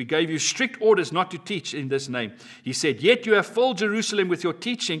priest. We gave you strict orders not to teach in this name. He said, yet you have filled Jerusalem with your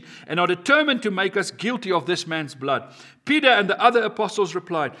teaching and are determined to make us guilty of this man's blood. Peter and the other apostles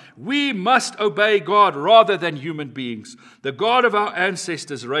replied, we must obey God rather than human beings. The God of our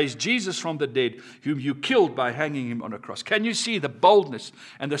ancestors raised Jesus from the dead, whom you killed by hanging him on a cross. Can you see the boldness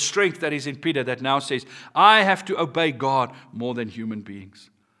and the strength that is in Peter that now says, I have to obey God more than human beings?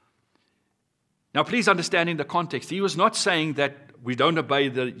 Now, please understand in the context, he was not saying that we don't obey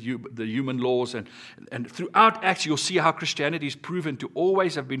the human laws. And throughout Acts, you'll see how Christianity is proven to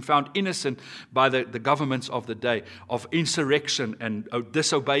always have been found innocent by the governments of the day, of insurrection and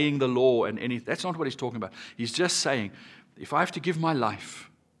disobeying the law and anything. That's not what he's talking about. He's just saying, if I have to give my life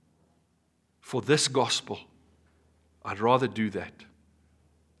for this gospel, I'd rather do that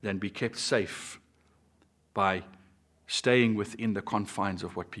than be kept safe by staying within the confines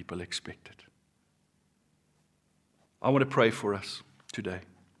of what people expected. I want to pray for us today.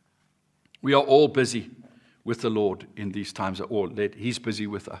 We are all busy with the Lord in these times. He's busy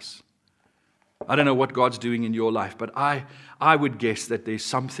with us. I don't know what God's doing in your life, but I would guess that there's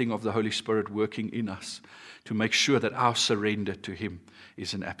something of the Holy Spirit working in us to make sure that our surrender to Him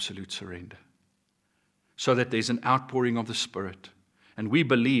is an absolute surrender. So that there's an outpouring of the Spirit. And we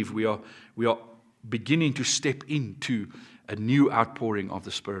believe we are beginning to step into a new outpouring of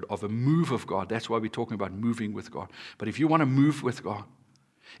the Spirit, of a move of God. That's why we're talking about moving with God. But if you want to move with God,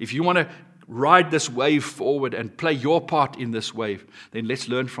 if you want to ride this wave forward and play your part in this wave, then let's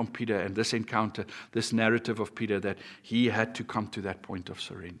learn from Peter and this encounter, this narrative of Peter, that he had to come to that point of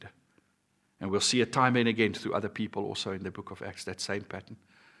surrender. And we'll see it time and again through other people also in the book of Acts, that same pattern.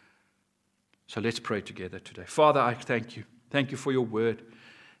 So let's pray together today. Father, I thank you. Thank you for your word.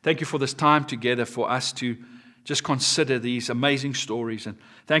 Thank you for this time together for us to just consider these amazing stories. And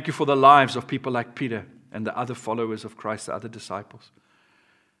thank you for the lives of people like Peter and the other followers of Christ, the other disciples.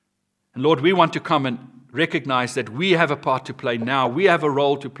 And Lord, we want to come and recognize that we have a part to play now. We have a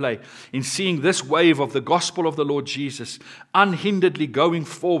role to play in seeing this wave of the gospel of the Lord Jesus unhinderedly going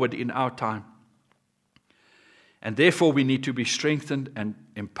forward in our time. And therefore, we need to be strengthened and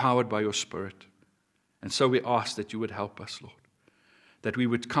empowered by your Spirit. And so we ask that you would help us, Lord, that we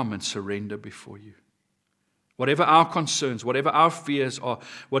would come and surrender before you. Whatever our concerns, whatever our fears are,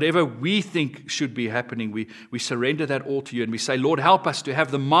 whatever we think should be happening, we surrender that all to you. And we say, Lord, help us to have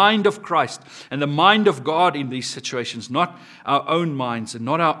the mind of Christ and the mind of God in these situations, not our own minds and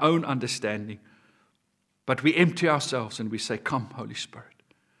not our own understanding. But we empty ourselves and we say, come, Holy Spirit,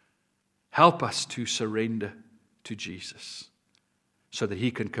 help us to surrender to Jesus so that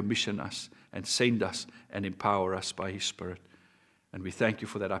He can commission us and send us and empower us by His Spirit. And we thank you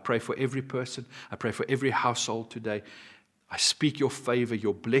for that. I pray for every person. I pray for every household today. I speak your favor,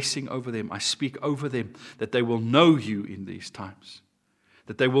 your blessing over them. I speak over them that they will know you in these times.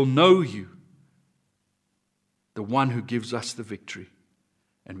 That they will know you, the one who gives us the victory.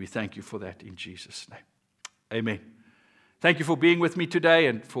 And we thank you for that in Jesus' name. Amen. Thank you for being with me today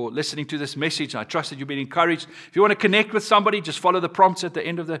and for listening to this message. I trust that you've been encouraged. If you want to connect with somebody, just follow the prompts at the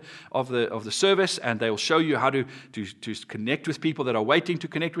end of the service, and they will show you how to connect with people that are waiting to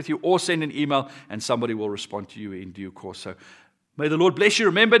connect with you, or send an email, and somebody will respond to you in due course. So may the Lord bless you.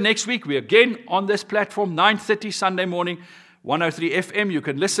 Remember, next week we're again on this platform, 9:30 Sunday morning, 103 FM. You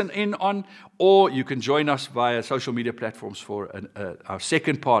can listen in on, or you can join us via social media platforms for our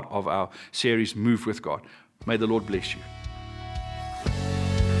second part of our series, Move with God. May the Lord bless you.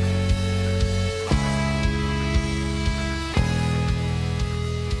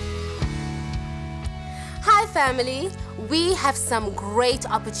 Hi family, we have some great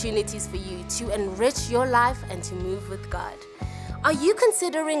opportunities for you to enrich your life and to move with God. Are you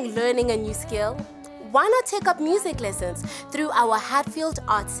considering learning a new skill? Why not take up music lessons through our Hatfield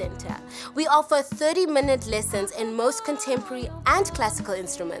Arts Center? We offer 30-minute lessons in most contemporary and classical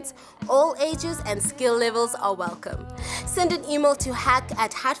instruments. All ages and skill levels are welcome. Send an email to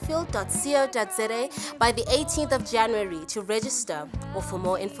hack@hatfield.co.za by the 18th of January to register or for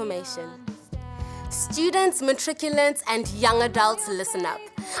more information. Students, matriculants, and young adults, listen up.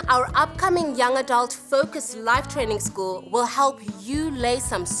 Our upcoming young adult focused life training school will help you lay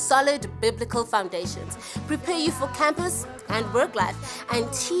some solid biblical foundations, prepare you for campus and work life,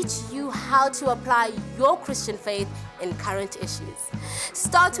 and teach you how to apply your Christian faith in current issues.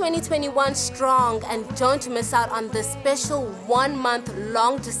 Start 2021 strong and don't miss out on this special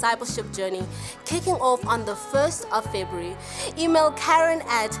 1-month-long discipleship journey kicking off on the 1st of February. Email Karen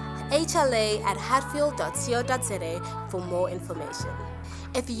at hla@hatfield.co.za for more information.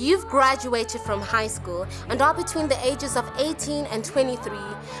 If you've graduated from high school and are between the ages of 18 and 23,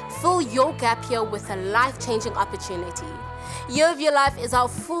 fill your gap year with a life-changing opportunity. Year of Your Life is our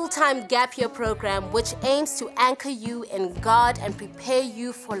full-time gap year program which aims to anchor you in God and prepare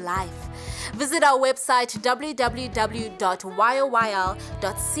you for life. Visit our website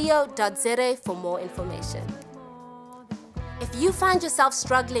www.yoyl.co.za for more information. If you find yourself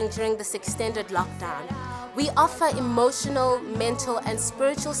struggling during this extended lockdown, we offer emotional, mental, and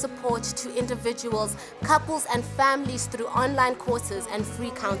spiritual support to individuals, couples, and families through online courses and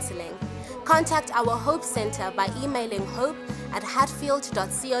free counseling. Contact our Hope Center by emailing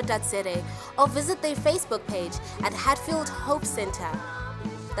hope@hatfield.co.za or visit their Facebook page at Hatfield Hope Center.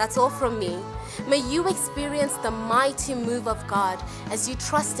 That's all from me. May you experience the mighty move of God as you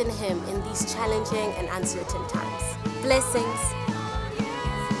trust in Him in these challenging and uncertain times. Blessings.